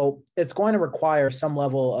 So it's going to require some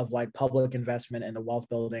level of public investment in the wealth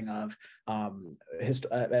building of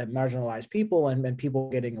marginalized people and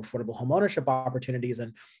people getting affordable home ownership opportunities.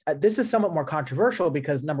 And this is somewhat more controversial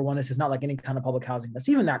because, number one, this is not like any kind of public housing that's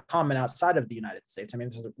even that common outside of the United States. I mean,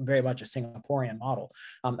 this is very much a Singaporean model.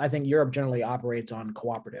 I think Europe generally operates on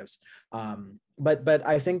cooperatives. But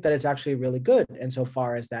I think that it's actually really good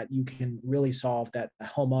insofar as that you can really solve that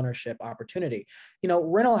home ownership opportunity.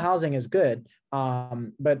 Rental housing is good,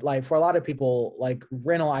 but for a lot of people,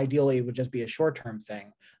 rental ideally would just be a short-term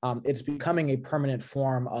thing. It's becoming a permanent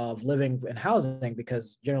form of living and housing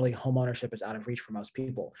because generally home ownership is out of reach for most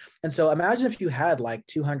people. And so imagine if you had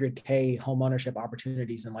 200K home ownership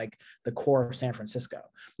opportunities in the core of San Francisco.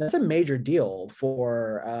 That's a major deal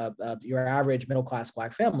for your average middle-class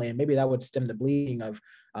Black family, and maybe that would stem the bleeding of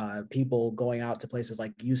people going out to places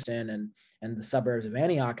like Houston and the suburbs of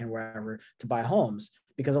Antioch and wherever to buy homes.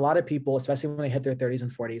 Because a lot of people, especially when they hit their 30s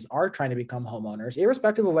and 40s, are trying to become homeowners,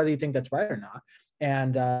 irrespective of whether you think that's right or not.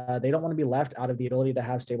 And they don't want to be left out of the ability to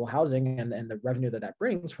have stable housing and the revenue that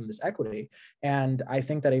brings from this equity. And I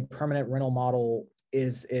think that a permanent rental model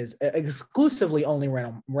is exclusively only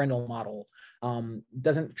rental model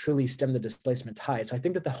doesn't truly stem the displacement tide. So I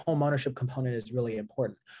think that the home ownership component is really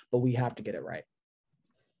important, but we have to get it right.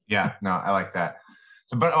 Yeah, no, I like that.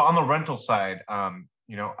 So, but on the rental side,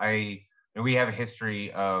 we have a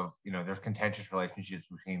history of, there's contentious relationships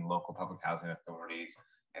between local public housing authorities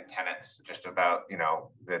and tenants, just about,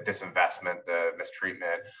 the disinvestment, the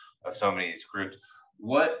mistreatment of so many of these groups.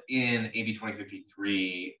 What in AB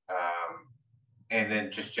 2053, and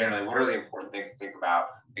then just generally, what are the important things to think about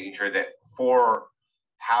making sure that for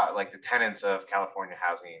how, the tenants of California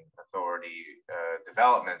Housing Authority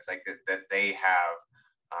developments, that they have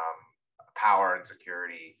power and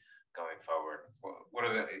security going forward? What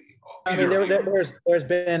are the? I mean, there's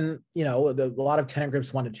been a lot of tenant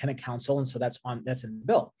groups want a tenant council, and so that's in the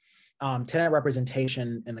bill. Tenant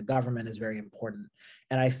representation in the government is very important,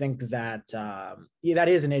 and I think that that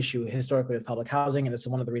is an issue historically with public housing, and this is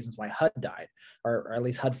one of the reasons why HUD died, or at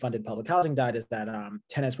least HUD-funded public housing died, is that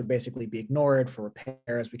tenants would basically be ignored for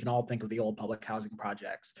repairs. We can all think of the old public housing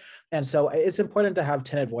projects, and so it's important to have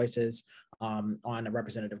tenant voices on a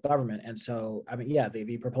representative government. And so, I mean, yeah,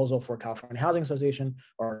 the proposal for California Housing Association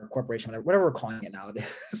or corporation, whatever we're calling it nowadays,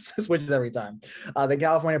 switches every time. The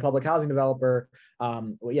California Public Housing Developer,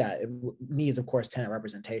 it needs, of course, tenant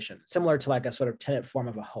representation, similar to a sort of tenant form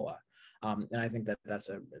of a HOA. And I think that it's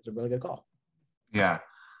a really good call. Yeah.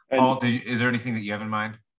 Paul, is there anything that you have in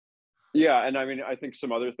mind? Yeah, and I mean, I think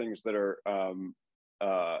some other things that are,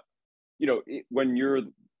 when you're,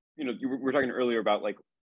 we were talking earlier about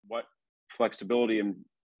what flexibility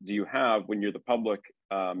do you have when you're the public,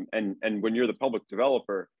 and when you're the public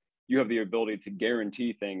developer, you have the ability to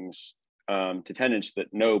guarantee things to tenants that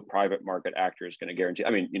no private market actor is going to guarantee.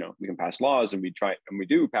 I mean, we can pass laws, and we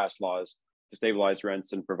do pass laws to stabilize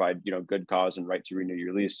rents and provide good cause and right to renew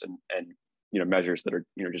your lease and measures that are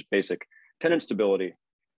just basic tenant stability.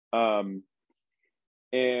 I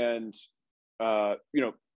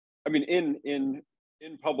mean, in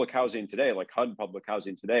public housing today, like HUD public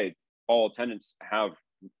housing today, all tenants have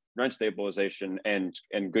rent stabilization and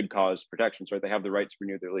good cause protections, right? They have the right to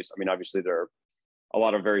renew their lease. I mean, obviously there are a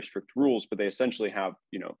lot of very strict rules, but they essentially have,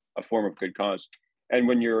 a form of good cause. And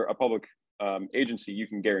when you're a public agency, you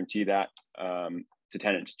can guarantee that to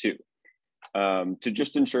tenants too, to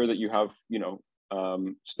just ensure that you have,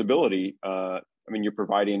 stability. I mean, you're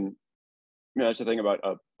providing, that's the thing about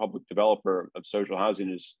a public developer of social housing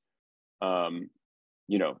is,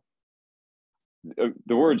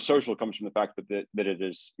 the word social comes from the fact that it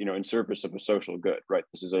is, in service of a social good, right?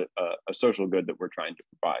 This is a social good that we're trying to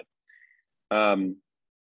provide.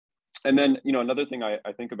 And then, another thing I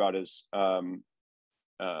think about is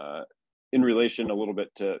in relation a little bit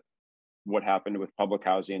to what happened with public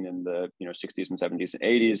housing in the 60s and 70s and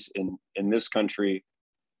 80s in this country,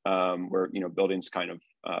 where buildings kind of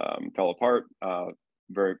fell apart,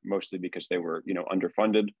 very mostly because they were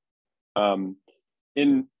underfunded.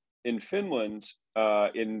 In Finland,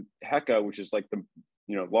 in Heka, which is like the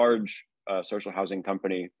large social housing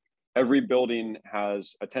company, every building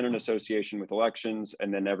has a tenant association with elections,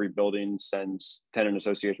 and then every building sends tenant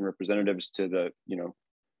association representatives to the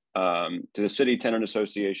city tenant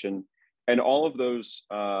association, and all of those,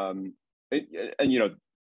 the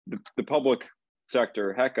public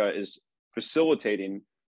sector, Heka, is facilitating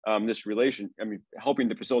helping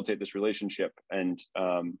to facilitate this relationship, and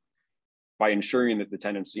by ensuring that the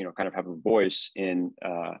tenants, kind of have a voice in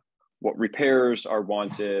what repairs are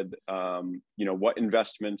wanted, what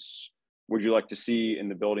investments would you like to see in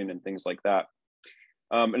the building, and things like that.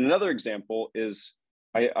 And another example is,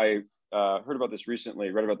 I read about this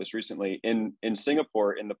recently in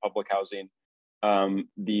Singapore, in the public housing, in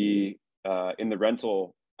the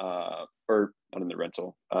rental, or not in the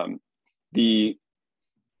rental, the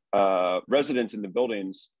residents in the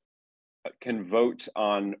buildings can vote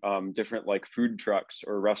on different like food trucks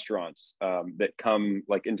or restaurants that come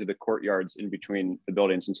like into the courtyards in between the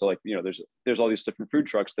buildings. And so like, there's all these different food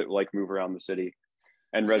trucks that like move around the city,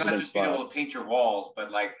 and it's residents not just being able to paint your walls,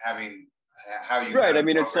 but like having how you right. I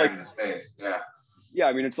mean, it's like the space. Yeah,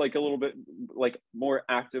 I mean, it's like a little bit like more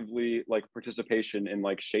actively like participation in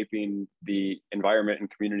like shaping the environment and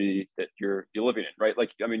community that you're living in, right?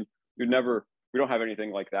 Like, I mean, we don't have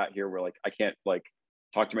anything like that here where like I can't like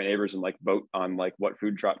talk to my neighbors and like vote on like what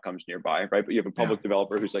food truck comes nearby, right? But you have a public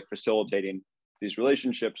developer who's like facilitating these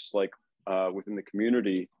relationships like within the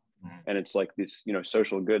community, and it's like these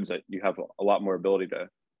social goods that you have a lot more ability to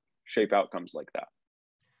shape outcomes like that.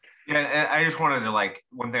 Yeah, and I just wanted to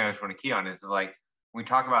one thing I just want to key on is like, when we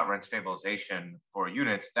talk about rent stabilization for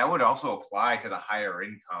units, that would also apply to the higher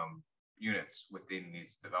income units within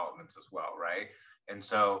these developments as well, right? And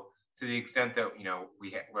so to the extent that,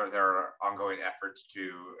 where there are ongoing efforts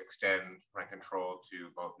to extend rent control to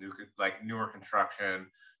both newer construction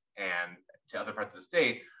and to other parts of the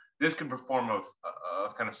state, this can perform of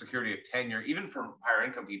kind of security of tenure, even for higher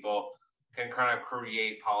income people, can kind of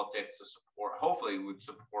create politics to support, hopefully would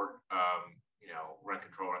support, rent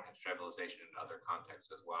control, rent stabilization in other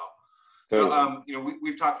contexts as well. So,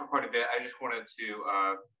 we've talked for quite a bit. I just wanted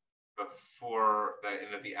to, before the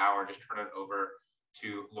end of the hour, just turn it over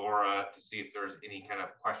to Laura to see if there's any kind of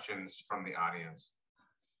questions from the audience.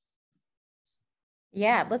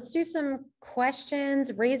 Yeah, let's do some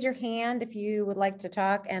questions. Raise your hand if you would like to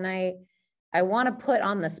talk. And I want to put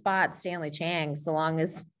on the spot Stanley Chang. So long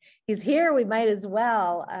as he's here, we might as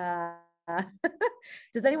well.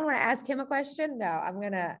 Does anyone want to ask him a question? No, I'm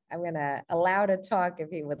gonna allow to talk if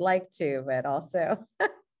he would like to, but also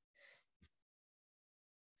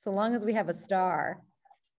so long as we have a star.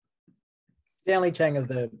 Stanley Chang is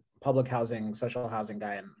the public housing, social housing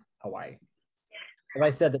guy in Hawaii. As I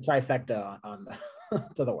said, the trifecta on the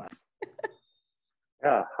to the west.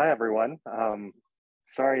 Yeah, hi everyone.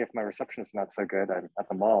 Sorry if my reception is not so good. I'm at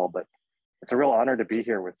the mall, but it's a real honor to be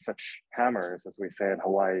here with such hammers, as we say in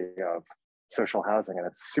Hawaii, of social housing. And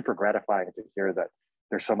it's super gratifying to hear that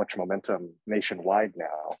there's so much momentum nationwide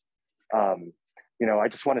now. I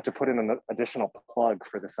just wanted to put in an additional plug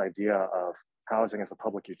for this idea of housing as a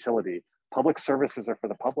public utility. Public services are for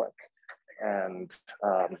the public. And,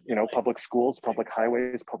 public schools, public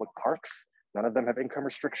highways, public parks, none of them have income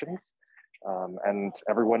restrictions. And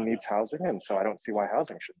everyone needs housing. And so I don't see why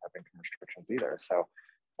housing shouldn't have income restrictions either. So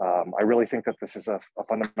I really think that this is a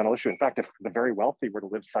fundamental issue. In fact, if the very wealthy were to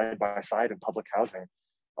live side by side in public housing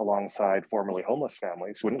alongside formerly homeless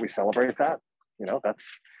families, wouldn't we celebrate that?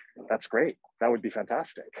 That's great. That would be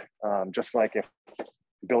fantastic. Just like if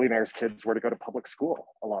billionaires' kids were to go to public school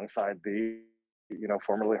alongside the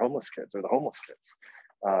formerly homeless kids or the homeless kids.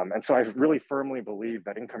 And so I really firmly believe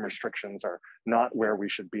that income restrictions are not where we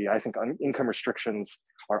should be. I think income restrictions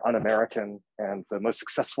are un-American, and the most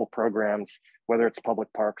successful programs, whether it's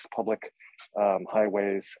public parks, public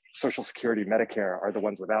highways, Social Security, Medicare, are the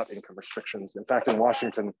ones without income restrictions. In fact, in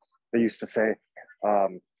Washington, they used to say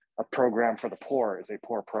a program for the poor is a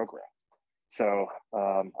poor program. So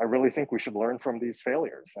I really think we should learn from these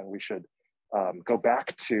failures, and we should go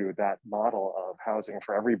back to that model of housing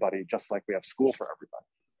for everybody, just like we have school for everybody.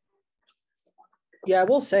 Yeah, I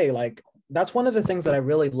will say, like, that's one of the things that I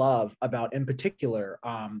really love about, in particular,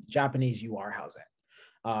 Japanese UR housing.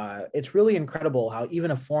 It's really incredible how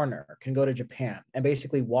even a foreigner can go to Japan and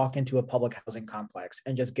basically walk into a public housing complex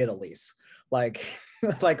and just get a lease. Like,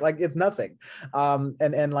 like it's nothing.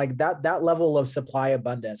 And like that level of supply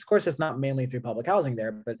abundance. Of course, it's not mainly through public housing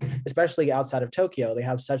there, but especially outside of Tokyo, they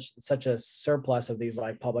have such a surplus of these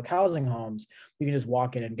like public housing homes. You can just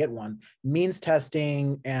walk in and get one. Means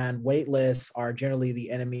testing and wait lists are generally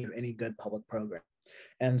the enemy of any good public program.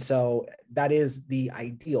 And so that is the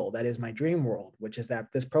ideal. That is my dream world, which is that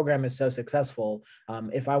this program is so successful.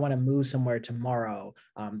 If I want to move somewhere tomorrow,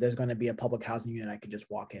 there's going to be a public housing unit I can just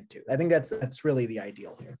walk into. I think that's really the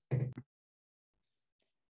ideal here.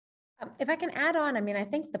 If I can add on, I mean, I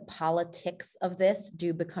think the politics of this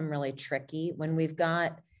do become really tricky when we've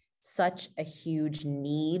got such a huge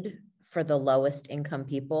need for the lowest income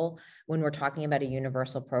people when we're talking about a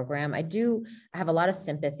universal program. I have a lot of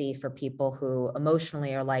sympathy for people who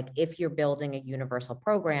emotionally are like, if you're building a universal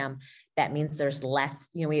program, that means there's less,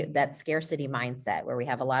 that scarcity mindset where we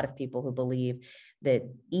have a lot of people who believe that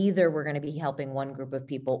either we're going to be helping one group of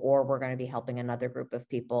people or we're going to be helping another group of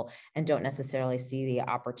people, and don't necessarily see the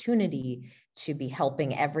opportunity to be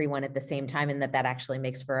helping everyone at the same time, and that actually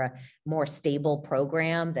makes for a more stable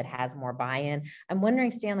program that has more buy-in. I'm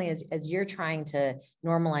wondering, Stanley, as you're trying to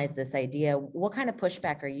normalize this idea, what kind of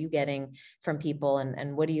pushback are you getting from people,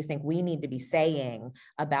 and what do you think we need to be saying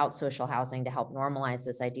about social housing to help normalize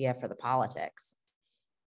this idea for the politics?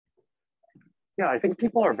 Yeah, I think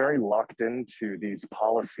people are very locked into these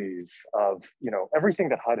policies of, everything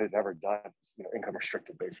that HUD has ever done is, income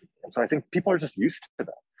restricted, basically. And so I think people are just used to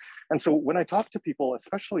that. And so when I talk to people,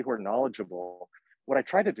 especially who are knowledgeable, what I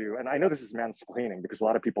try to do, and I know this is mansplaining because a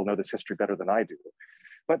lot of people know this history better than I do,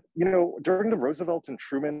 but, during the Roosevelt and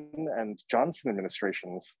Truman and Johnson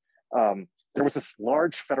administrations, there was this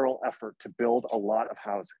large federal effort to build a lot of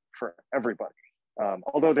housing for everybody,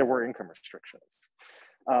 although there were income restrictions.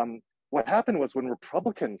 What happened was when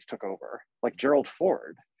Republicans took over, like Gerald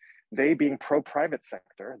Ford, they being pro-private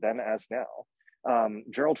sector, then as now,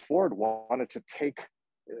 Gerald Ford wanted to take,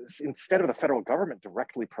 instead of the federal government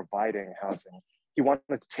directly providing housing, he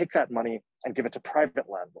wanted to take that money and give it to private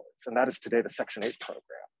landlords. And that is today the Section 8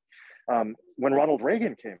 program. When Ronald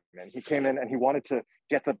Reagan came in and he wanted to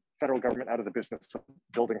get the federal government out of the business of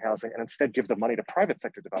building housing and instead give the money to private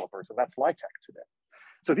sector developers, and that's LIHTC today.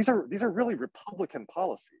 So these are really Republican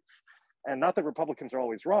policies. And not that Republicans are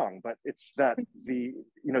always wrong, but it's that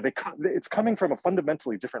it's coming from a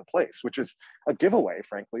fundamentally different place, which is a giveaway,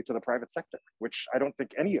 frankly, to the private sector, which I don't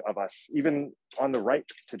think any of us, even on the right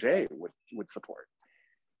today, would support.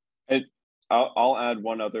 And I'll add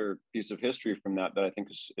one other piece of history from that I think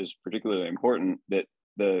is particularly important, that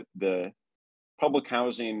the public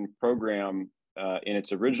housing program in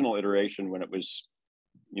its original iteration, when it was,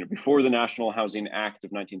 before the National Housing Act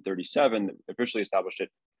of 1937 that officially established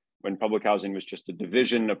it, when public housing was just a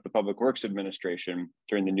division of the Public Works Administration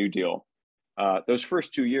during the New Deal. Those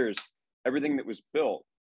first 2 years, everything that was built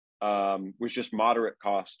was just moderate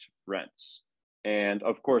cost rents. And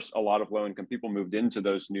of course, a lot of low-income people moved into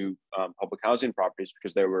those new public housing properties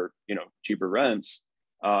because they were, cheaper rents.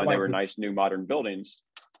 And they were nice, new, modern buildings.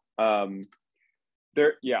 And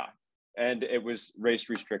it was race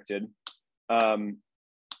restricted. And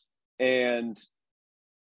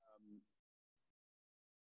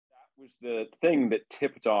was the thing that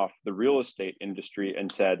tipped off the real estate industry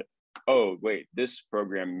and said, oh, wait, this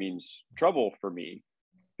program means trouble for me.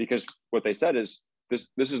 Because what they said is, this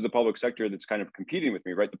is the public sector that's kind of competing with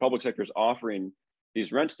me, right? The public sector is offering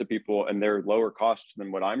these rents to people and they're lower cost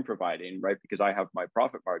than what I'm providing, right? Because I have my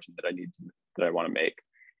profit margin that I want to make.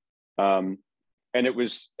 And it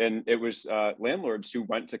was landlords who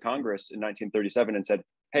went to Congress in 1937 and said,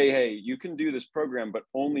 hey, you can do this program, but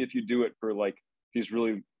only if you do it for like these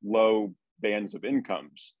really low bands of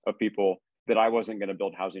incomes of people that I wasn't going to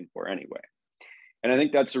build housing for anyway. And I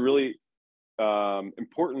think that's a really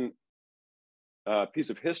important piece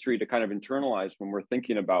of history to kind of internalize when we're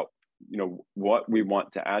thinking about, what we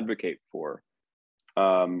want to advocate for.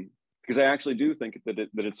 Because I actually do think that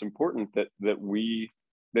it's important that if we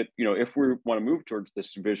want to move towards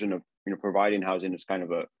this vision of, providing housing as kind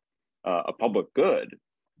of a public good,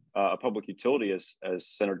 a public utility, as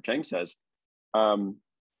Senator Chang says,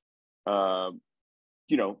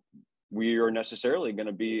 we are necessarily going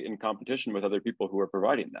to be in competition with other people who are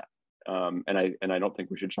providing that. And I don't think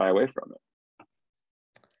we should shy away from it.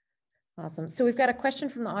 Awesome. So we've got a question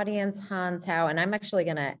from the audience, Hans Howe, and I'm actually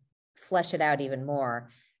going to flesh it out even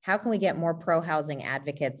more. How can we get more pro-housing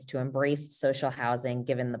advocates to embrace social housing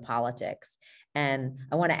given the politics? And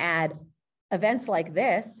I want to add, events like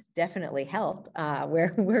this definitely help,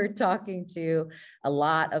 where we're talking to a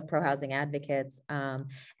lot of pro-housing advocates. And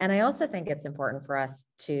I also think it's important for us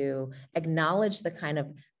to acknowledge the kind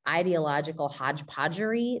of ideological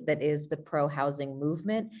hodgepodgery that is the pro-housing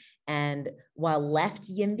movement. And while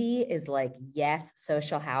left YIMBY is like, yes,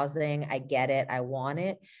 social housing, I get it, I want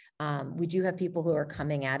it, we do have people who are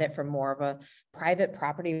coming at it from more of a private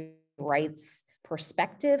property rights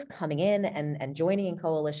perspective, coming in and joining in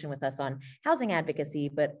coalition with us on housing advocacy,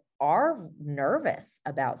 but are nervous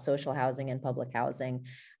about social housing and public housing.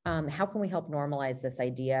 How can we help normalize this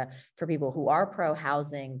idea for people who are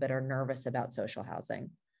pro-housing but are nervous about social housing?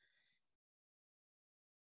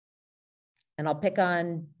 And I'll pick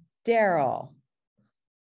on Darrell.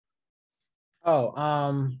 Oh,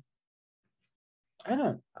 I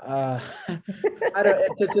don't,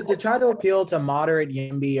 to try to appeal to moderate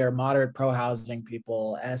YIMBY or moderate pro-housing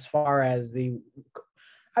people as far as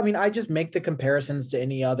I just make the comparisons to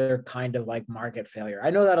any other kind of like market failure.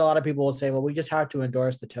 I know that a lot of people will say, well, we just have to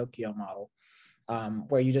endorse the Tokyo model,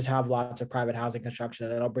 where you just have lots of private housing construction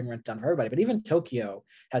and it'll bring rent down for everybody. But even Tokyo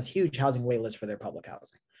has huge housing wait lists for their public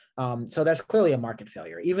housing. So that's clearly a market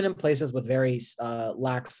failure, even in places with very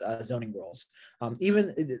lax zoning rules.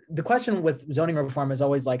 Even the question with zoning reform is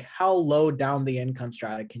always like, how low down the income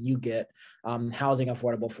strata can you get housing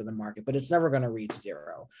affordable for the market? But it's never going to reach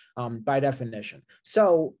zero by definition.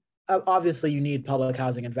 So obviously you need public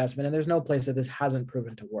housing investment, and there's no place that this hasn't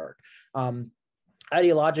proven to work.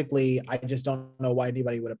 Ideologically, I just don't know why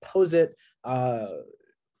anybody would oppose it.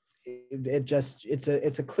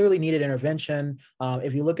 It's a clearly needed intervention.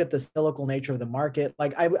 If you look at the cyclical nature of the market,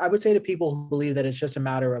 like I would say to people who believe that it's just a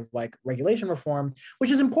matter of like regulation reform,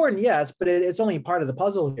 which is important, yes, but it's only part of the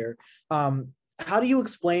puzzle here. How do you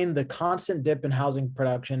explain the constant dip in housing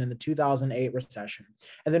production in the 2008 recession,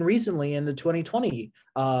 and then recently in the 2020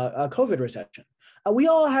 COVID recession? We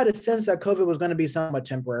all had a sense that COVID was going to be somewhat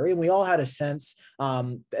temporary, and we all had a sense,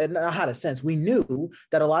 we knew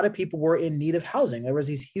that a lot of people were in need of housing. There was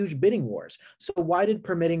these huge bidding wars. So why did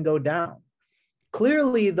permitting go down?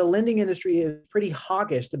 Clearly, the lending industry is pretty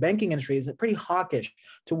hawkish. The banking industry is pretty hawkish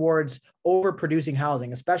towards overproducing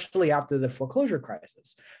housing, especially after the foreclosure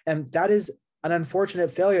crisis. And that is an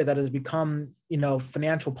unfortunate failure that has become,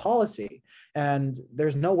 financial policy. And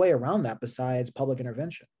there's no way around that besides public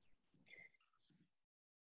intervention.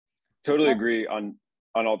 Totally agree on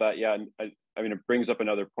all that. Yeah, and I mean, it brings up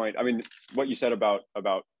another point. I mean, what you said about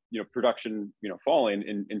production falling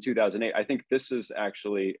in 2008. I think this is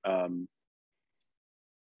actually I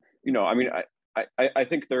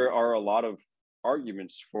think there are a lot of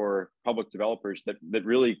arguments for public developers that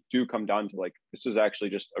really do come down to like, this is actually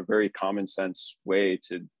just a very common sense way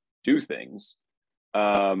to do things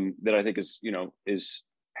that I think is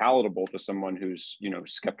palatable to someone who's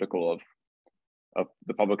skeptical of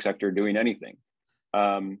the public sector doing anything.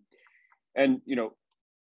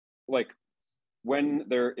 Like when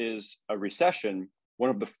there is a recession, one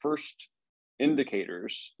of the first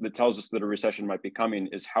indicators that tells us that a recession might be coming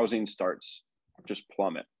is housing starts just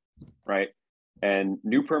plummet, right? And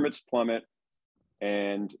new permits plummet,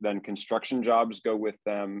 and then construction jobs go with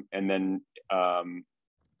them, and then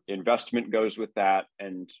investment goes with that.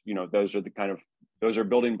 And those are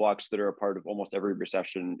building blocks that are a part of almost every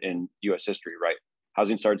recession in US history, right?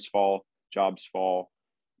 Housing starts fall, jobs fall,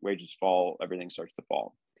 wages fall, everything starts to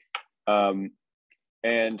fall.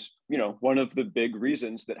 And one of the big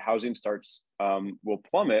reasons that housing starts will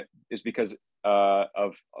plummet is because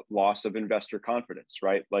of loss of investor confidence,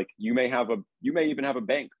 right? Like you may even have a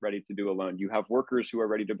bank ready to do a loan. You have workers who are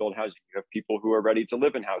ready to build housing. You have people who are ready to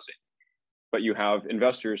live in housing. But you have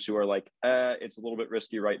investors who are like, it's a little bit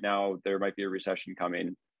risky right now. There might be a recession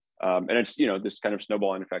coming. And it's, this kind of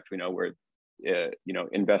snowballing effect we know where,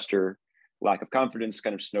 investor lack of confidence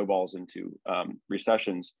kind of snowballs into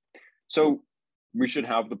recessions. So we should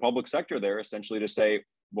have the public sector there essentially to say,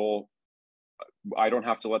 well, I don't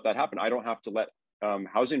have to let that happen. I don't have to let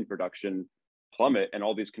housing production plummet and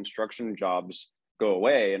all these construction jobs go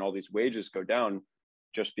away and all these wages go down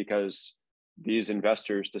just because these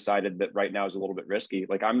investors decided that right now is a little bit risky.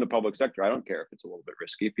 Like I'm the public sector. I don't care if it's a little bit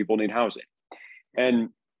risky. People need housing. And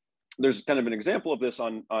there's kind of an example of this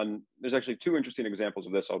there's actually two interesting examples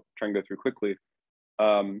of this. I'll try and go through quickly.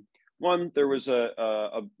 One, there was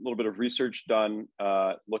a little bit of research done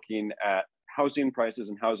looking at housing prices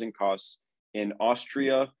and housing costs in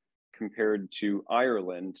Austria compared to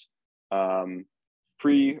Ireland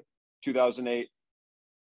pre-2008,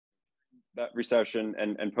 recession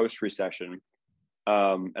and post-recession,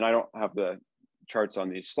 and I don't have the charts on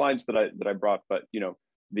these slides that I brought, but you know,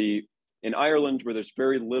 in Ireland, where there's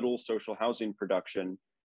very little social housing production,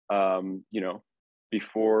 you know,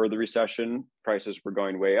 before the recession, prices were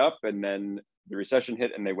going way up, and then the recession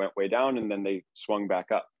hit and they went way down, and then they swung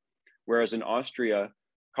back up. Whereas in Austria,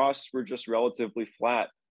 costs were just relatively flat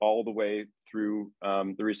all the way through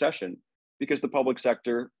the recession, because the public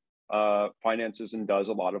sector finances and does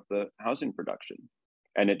a lot of the housing production,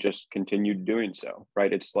 and it just continued doing so,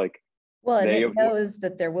 right? It's like, well, and it knows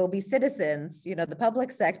that there will be citizens, you know, the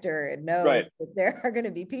public sector knows right. that there are going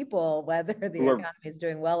to be people, whether the economy is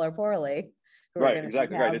doing well or poorly. Right,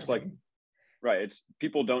 exactly right. It's like, right, it's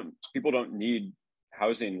people don't need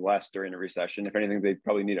housing less during a recession. If anything, they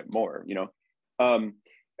probably need it more, you know. And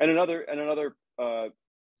another piece of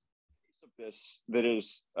this that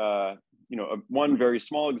is, you know, one very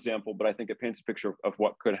small example, but I think it paints a picture of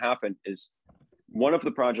what could happen, is one of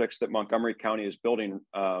the projects that Montgomery County is building,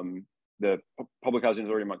 the Public Housing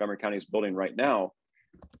Authority of Montgomery County is building right now,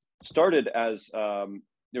 started as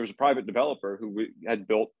there was a private developer who had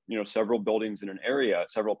built, you know, several buildings in an area,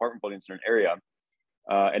 several apartment buildings in an area,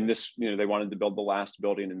 and this, you know, they wanted to build the last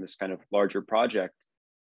building in this kind of larger project,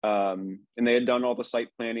 and they had done all the site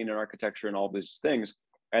planning and architecture and all these things,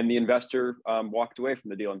 and the investor walked away from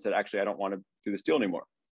the deal and said, actually, I don't want to do this deal anymore.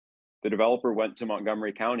 The developer went to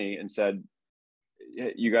Montgomery County and said,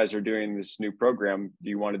 you guys are doing this new program, do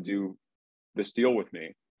you want to do this deal with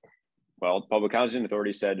me? Well, the Public Housing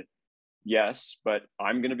Authority said, yes, but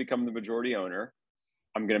I'm going to become the majority owner.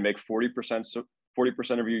 I'm going to make 40%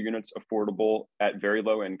 of your units affordable at very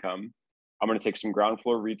low income. I'm going to take some ground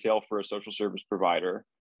floor retail for a social service provider,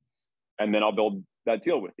 and then I'll build that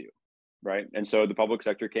deal with you, right? And so the public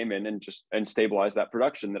sector came in and stabilized that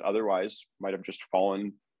production that otherwise might have just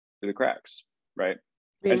fallen through the cracks, right?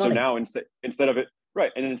 And so now instead of it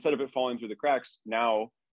falling through the cracks, now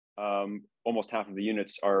almost half of the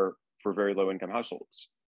units are for very low income households,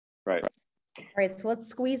 right? All right, so let's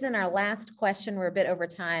squeeze in our last question. We're a bit over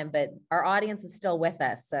time, but our audience is still with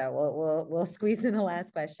us, so we'll squeeze in the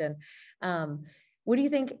last question. What do you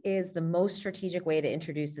think is the most strategic way to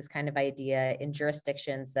introduce this kind of idea in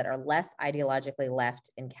jurisdictions that are less ideologically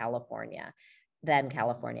left than California?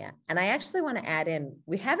 And I actually want to add in,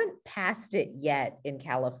 we haven't passed it yet in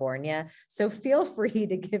California, so feel free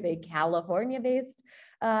to give a California-based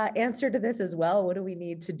answer to this as well. What do we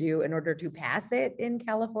need to do in order to pass it in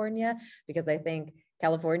California? Because I think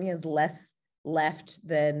California is less left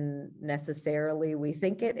than necessarily we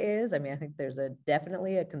think it is. I mean, I think there's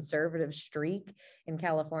definitely a conservative streak in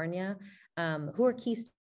California. Who are key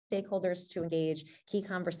stakeholders to engage, key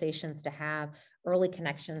conversations to have, early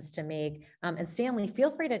connections to make? And Stanley,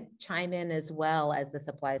 feel free to chime in as well as this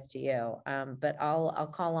applies to you. But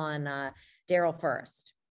I'll call on Darrell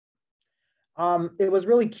first. It was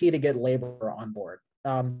really key to get labor on board.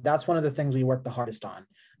 That's one of the things we worked the hardest on.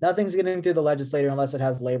 Nothing's getting through the legislature unless it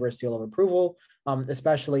has labor's seal of approval,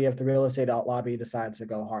 especially if the real estate lobby decides to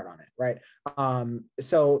go hard on it, right?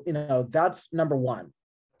 So, you know, that's number one.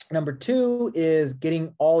 Number two is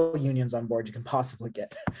getting all unions on board you can possibly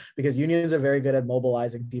get, because unions are very good at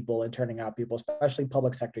mobilizing people and turning out people, especially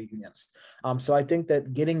public sector unions. So I think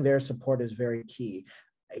that getting their support is very key.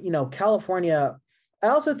 You know, California, I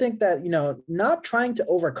also think that, you know, not trying to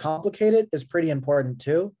overcomplicate it is pretty important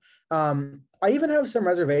too. I even have some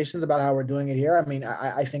reservations about how we're doing it here. I mean,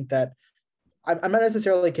 I think that I'm not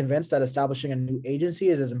necessarily convinced that establishing a new agency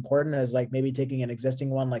is as important as like maybe taking an existing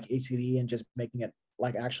one like ACD and just making it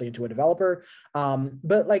like actually into a developer.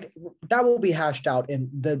 But like that will be hashed out in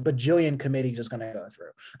the bajillion committees it's going to go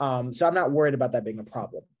through. So I'm not worried about that being a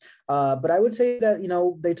problem. But I would say that, you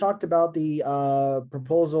know, they talked about the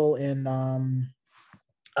proposal in,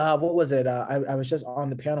 what was it? I was just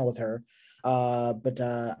on the panel with her, but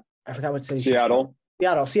I forgot what city. Seattle,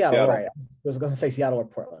 right. I was going to say Seattle or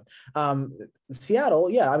Portland. Seattle,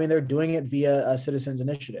 yeah, I mean, they're doing it via a citizens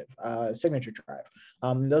initiative, signature drive.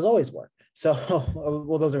 Those always work. So,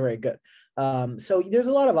 well, those are very good. So there's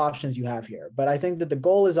a lot of options you have here, but I think that the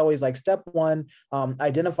goal is always like step one,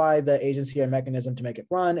 identify the agency and mechanism to make it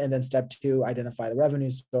run. And then step two, identify the revenue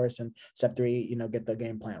source. And step three, you know, get the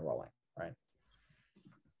game plan rolling, right?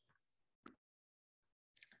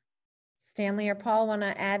 Stanley or Paul, want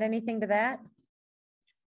to add anything to that?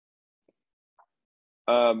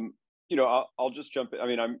 You know, I'll just jump in. I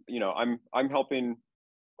mean, I'm helping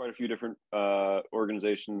quite a few different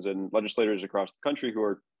organizations and legislators across the country who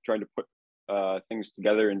are trying to put things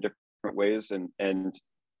together in different ways. And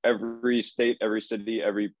every state, every city,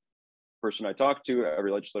 every person I talk to,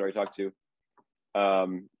 every legislator I talk to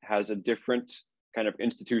has a different kind of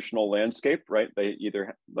institutional landscape, right? They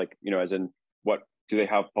either like, you know, as in what do they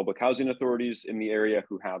have public housing authorities in the area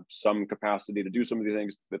who have some capacity to do some of the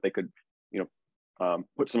things that they could, you know,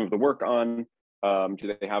 put some of the work on?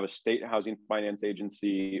 Do they have a state housing finance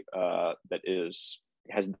agency that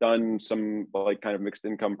has done some like kind of mixed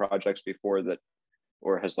income projects before that,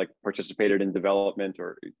 or has like participated in development,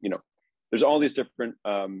 or, you know, there's all these different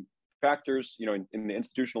factors, you know, in the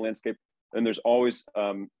institutional landscape. And there's always,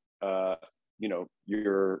 you know,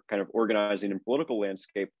 your kind of organizing and political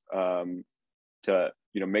landscape to,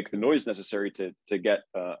 you know, make the noise necessary to get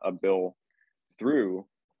a bill through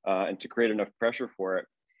and to create enough pressure for it.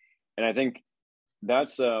 And I think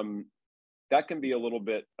that's that can be a little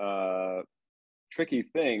bit tricky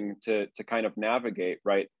thing to kind of navigate,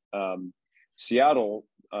 right? Seattle,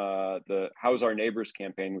 the House Our Neighbors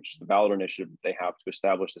campaign, which is the ballot initiative that they have to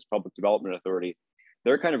establish this public development authority,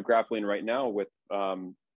 they're kind of grappling right now with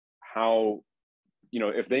how, you know,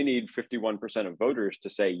 if they need 51% of voters to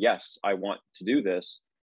say, yes, I want to do this,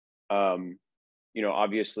 you know,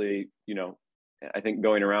 obviously, you know, I think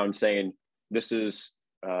going around saying this is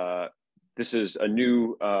a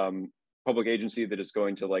new public agency that is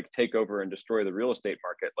going to like take over and destroy the real estate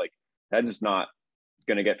market, like that is not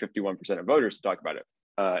going to get 51% of voters to talk about it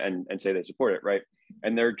and say they support it, right?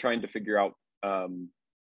 And they're trying to figure out,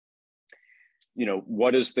 you know,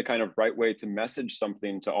 what is the kind of right way to message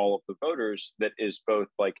something to all of the voters that is both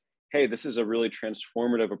like, hey, this is a really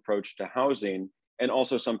transformative approach to housing, and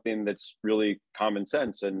also something that's really common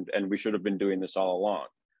sense, and we should have been doing this all along.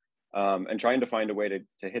 And trying to find a way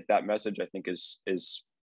to hit that message, I think, is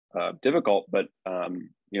difficult, but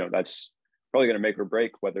you know, that's probably going to make or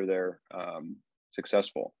break whether they're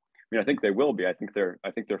successful. I mean, I think they will be. I think they're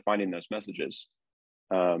finding those messages.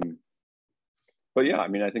 But yeah, I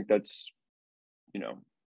mean, I think that's, you know,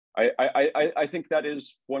 I think that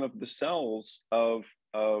is one of the cells of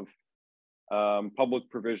public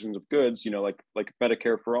provisions of goods. You know, like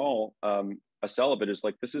Medicare for all. A cell of it is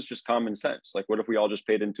like, this is just common sense. Like, what if we all just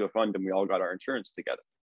paid into a fund and we all got our insurance together,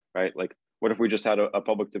 right? Like, what if we just had a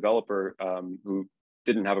public developer who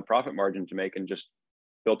didn't have a profit margin to make and just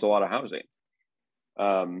built a lot of housing?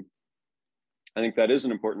 I think that is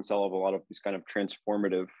an important cell of a lot of these kind of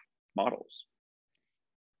transformative models.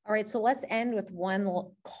 All right, so let's end with one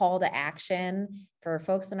call to action for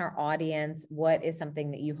folks in our audience. What is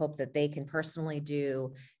something that you hope that they can personally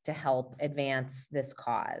do to help advance this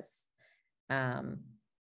cause?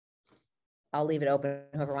 I'll leave it open.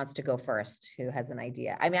 Whoever wants to go first, who has an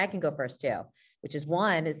idea. I mean, I can go first too, which is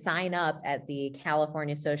one is sign up at the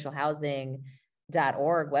California Social Housing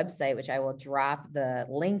 .org website, which I will drop the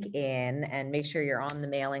link in, and make sure you're on the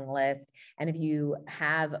mailing list. And if you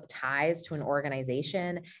have ties to an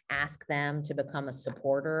organization, ask them to become a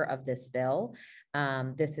supporter of this bill.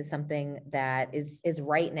 This is something that is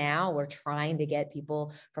right now, we're trying to get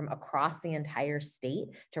people from across the entire state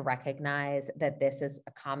to recognize that this is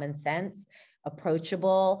a common sense,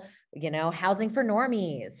 approachable, you know, housing for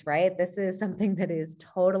normies, right? This is something that is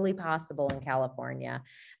totally possible in California.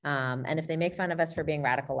 And if they make fun of us for being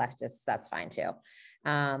radical leftists, that's fine too.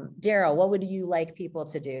 Darrell, what would you like people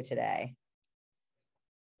to do today?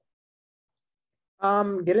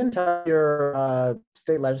 Get in touch with your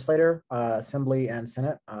state legislator, Assembly and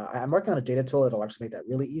Senate. I'm working on a data tool that'll actually make that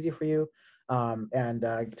really easy for you. And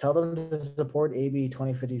tell them to support AB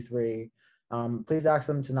 2053. Please ask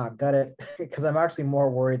them to not gut it, because I'm actually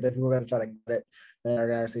more worried that people are going to try to gut it than are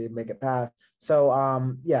going to actually make it pass. So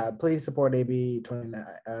yeah, please support AB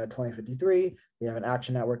 2053. We have an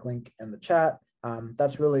Action Network link in the chat.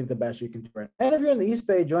 That's really the best you can do. And if you're in the East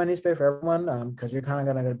Bay, join East Bay for Everyone, because you're kind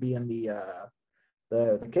of going to be in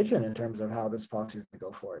the kitchen in terms of how this policy is going to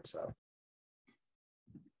go forward. So.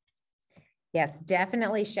 Yes,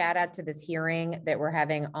 definitely shout out to this hearing that we're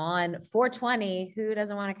having on 420. Who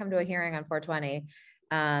doesn't want to come to a hearing on 420?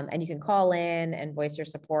 And you can call in and voice your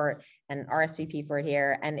support and RSVP for it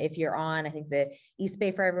here. And if you're on, I think the East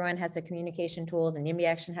Bay for Everyone has the communication tools, and YIMBY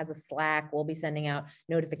Action has a Slack. We'll be sending out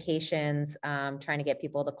notifications, trying to get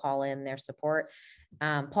people to call in their support.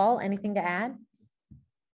 Paul, anything to add?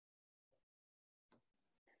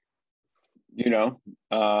 You know,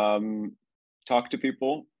 talk to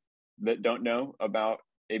people that don't know about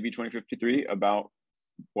AB 2053, about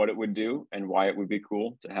what it would do and why it would be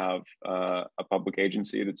cool to have a public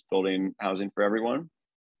agency that's building housing for everyone.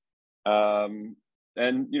 And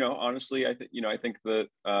you know, honestly, I think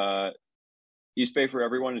that East Bay for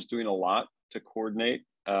Everyone is doing a lot to coordinate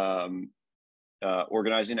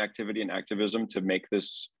organizing activity and activism to make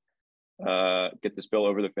this get this bill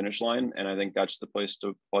over the finish line. And I think that's the place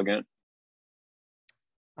to plug in.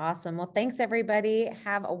 Awesome. Well, thanks everybody.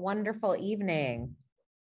 Have a wonderful evening.